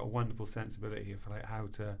just got a wonderful sensibility of like how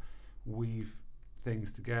to weave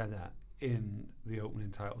things together in the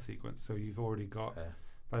opening title sequence. So you've already got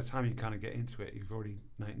by the time you kind of get into it, you've already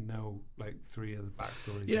know 3 of the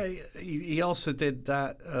backstories. Yeah, he also did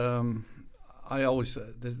that. I always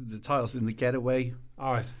the titles in The Getaway.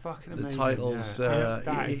 Oh, it's fucking amazing. The titles.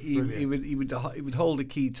 that is he would hold a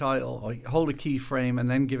key title, or hold a key frame, and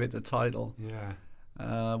then give it the title. Yeah.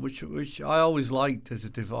 Which I always liked as a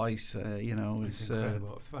device. It's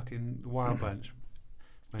incredible. Fucking the Wild Bunch.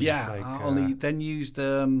 when yeah. it's like, only then used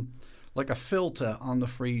like a filter on the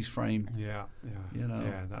freeze frame. Yeah. You know,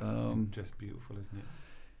 yeah, that's just beautiful, isn't it?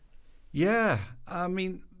 Yeah, I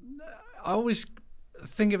mean, I always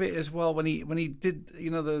think of it as well when he did,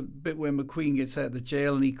 the bit where McQueen gets out of the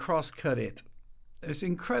jail and he cross-cut it. It's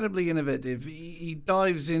incredibly innovative. He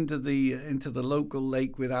dives into the local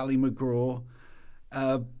lake with Ali McGraw,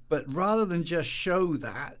 but rather than just show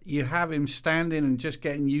that, you have him standing and just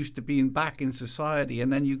getting used to being back in society,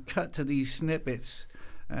 and then you cut to these snippets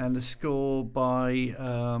and the score by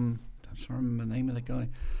I'm trying to remember the name of the guy.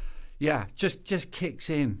 just kicks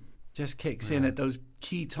in. Just kicks in at those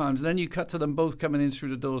key times. And then you cut to them both coming in through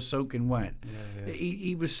the door soaking wet. Yeah.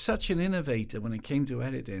 He was such an innovator when it came to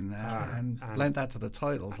editing and lent that to the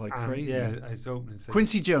titles like crazy. Yeah, it's opening.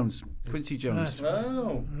 Quincy Jones. Quincy Jones.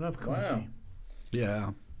 Oh, I love Quincy. wow.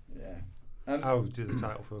 Yeah. Yeah. Do the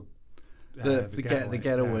title for The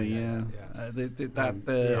Getaway, yeah.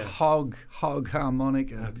 Hog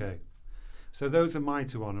harmonica. Okay. So those are my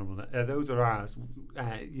two honourable. Those are ours.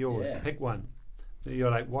 Yours. Yeah. Pick one.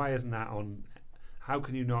 You're like, why isn't that on? How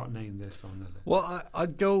can you not name this on the list? Well,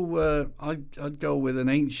 I'd go with an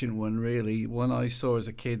ancient one, really. One I saw as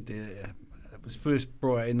a kid. It was first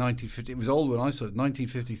brought out in 1950. It was old when I saw it,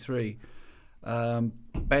 1953.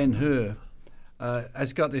 Ben-Hur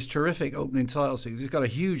has got this terrific opening title sequence. It's got a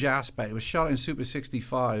huge aspect. It was shot in Super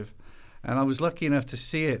 65, and I was lucky enough to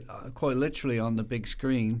see it quite literally on the big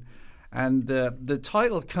screen. And the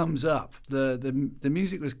title comes up. The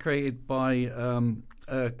music was created by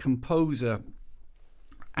a composer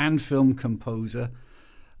and film composer.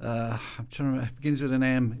 I'm trying to remember. It begins with an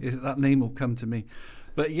M. That name will come to me.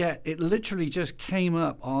 But yeah, it literally just came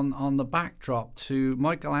up on the backdrop to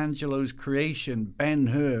Michelangelo's creation,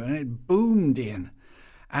 Ben-Hur, and it boomed in.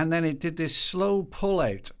 And then it did this slow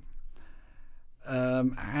pull-out.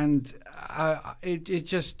 It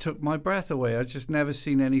just took my breath away. I've just never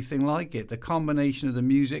seen anything like it. The combination of the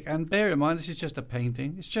music, and bear in mind, this is just a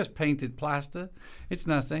painting. It's just painted plaster. It's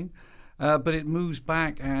nothing. But it moves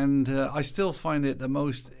back, and I still find it the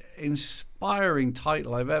most inspiring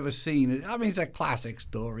title I've ever seen. I mean, it's a classic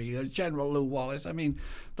story. General Lew Wallace. I mean,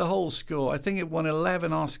 the whole score. I think it won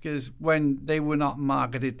 11 Oscars when they were not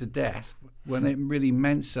marketed to death, when it really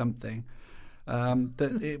meant something.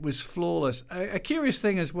 That it was flawless. A curious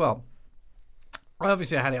thing as well.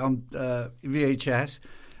 Obviously, I had it on VHS.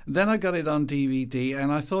 Then I got it on DVD,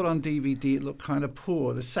 and I thought on DVD it looked kind of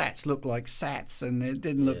poor. The sets looked like sets, and it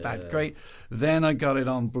didn't look that great. Then I got it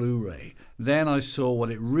on Blu-ray. Then I saw what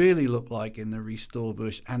it really looked like in the restored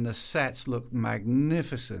version, and the sets looked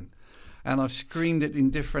magnificent. And I've screened it in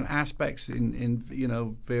different aspects in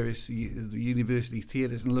various university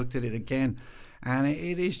theatres and looked at it again. And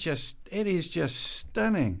it is just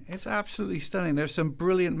stunning. It's absolutely stunning. There's some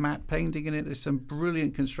brilliant matte painting in it. There's some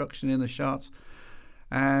brilliant construction in the shots.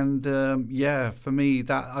 And for me,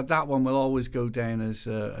 that one will always go down as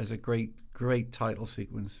a great title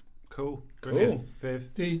sequence. Cool. Brilliant.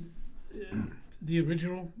 Viv? The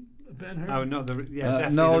original Ben-Hur? Oh, not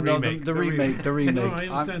definitely the remake. The remake. No, I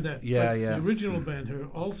understand that. Yeah. The original Ben-Hur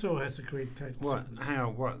also has a great title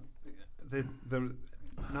sequence. What? The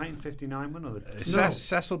 1959 one or the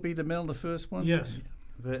Cecil B. DeMille, the first one? Yes.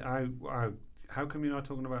 How come you're not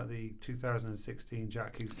talking about the 2016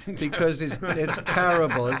 Jack Houston? Because it's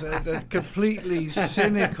terrible. It's a completely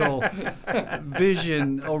cynical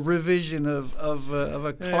vision or revision of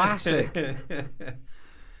a classic.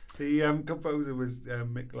 The composer was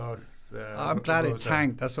Miklos. I'm glad it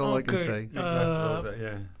tanked. That's all I can say. Miklos Rosa,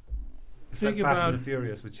 yeah. It's like Fast and the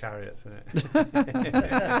Furious with chariots in it.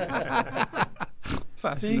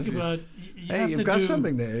 Think about. You've got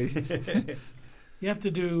something there. You have to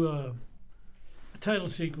do a title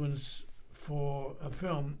sequence for a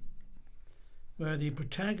film where the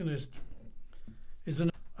protagonist is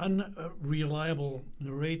an unreliable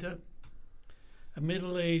narrator, a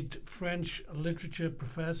middle-aged French literature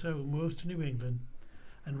professor who moves to New England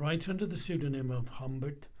and writes under the pseudonym of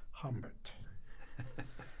Humbert.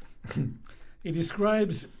 He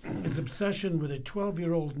describes his obsession with a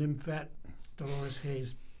 12-year-old nymphette, Dolores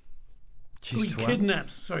Hayes, who he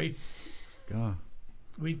kidnaps. God.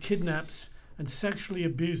 Who he kidnaps and sexually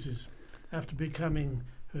abuses after becoming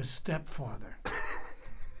her stepfather.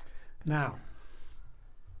 Now,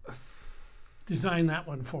 design that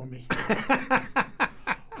one for me.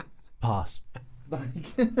 Pass.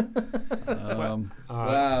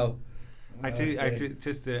 Wow. I do.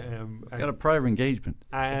 Just got a prior engagement.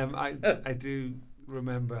 I do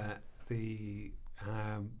remember the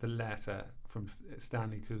letter from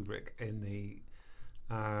Stanley Kubrick in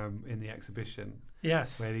the exhibition.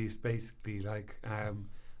 Yes. Where he's basically like,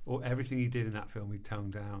 everything he did in that film he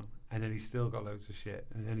toned down, and then he's still got loads of shit,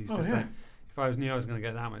 and then he's like, if I knew I was going to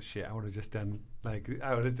get that much shit, I would have just done I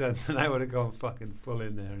would have gone fucking full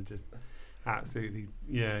in there and just absolutely,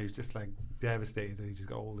 he's just like devastated that he just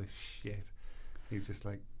got all this shit. He's just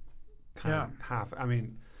like half. I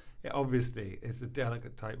mean, obviously, it's a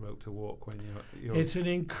delicate tightrope to walk when you're. It's an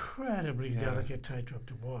incredibly delicate tightrope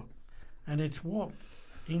to walk, and it's walked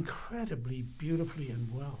incredibly beautifully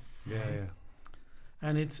and well. Yeah.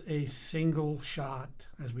 And it's a single shot,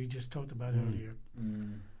 as we just talked about earlier,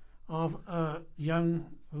 of a young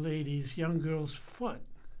girl's foot.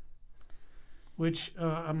 which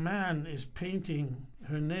a man is painting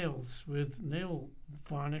her nails with nail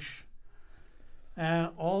varnish, and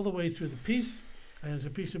all the way through the piece. There's a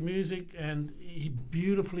piece of music, and he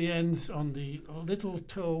beautifully ends on the little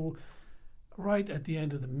toe right at the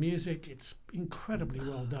end of the music. It's incredibly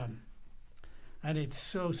well done. And it's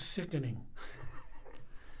so sickening.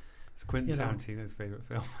 It's Quentin Tarantino's favourite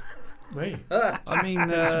film. Wait. I mean,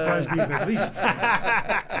 surprised me at least.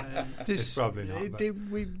 It's probably not.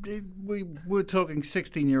 We were talking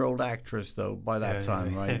 16-year-old actress, though, by that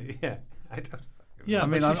time, right? Yeah. I don't. Yeah, I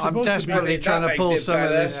mean, but she's I'm supposed to be- desperately trying to pull some of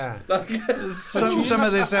this, some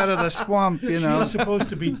of this out of the swamp, you know. She's supposed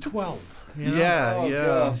to be 12. You know? Yeah, Oh, yeah.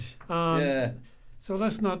 gosh. Yeah. So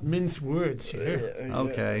let's not mince words here.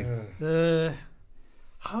 Okay.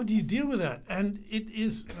 How do you deal with that? And it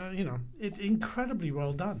is, it's incredibly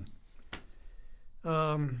well done.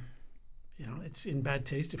 It's in bad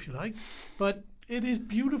taste, if you like, but it is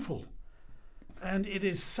beautiful. And it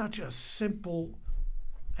is such a simple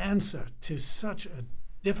answer to such a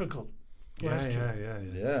difficult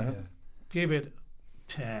question. Yeah. Give it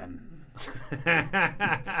 10.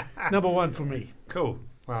 Number 1 for me. Cool.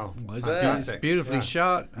 Wow. Well, it's Fantastic. beautifully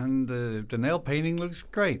shot, and the nail painting looks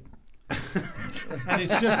great. And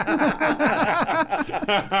it's just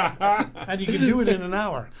and you can do it in an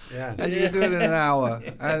hour. Yeah. And you can do it in an hour,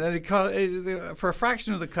 and for a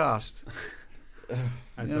fraction of the cost.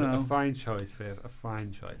 That's You a know. fine choice, Viv. A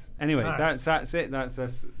fine choice. Anyway, All right. that's it. That's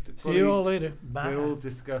us. See you all later. Bye. We all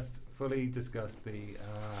fully discussed the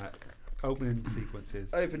opening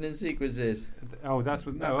sequences. Opening sequences. Oh, that's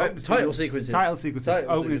what. No, Title sequences. Title sequences.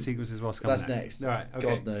 Title opening sequence. sequences. What's coming That's next. All right. Okay.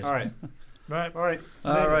 God knows. All right. Right. All right.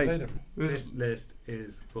 All right. Later. This list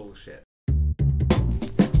is bullshit.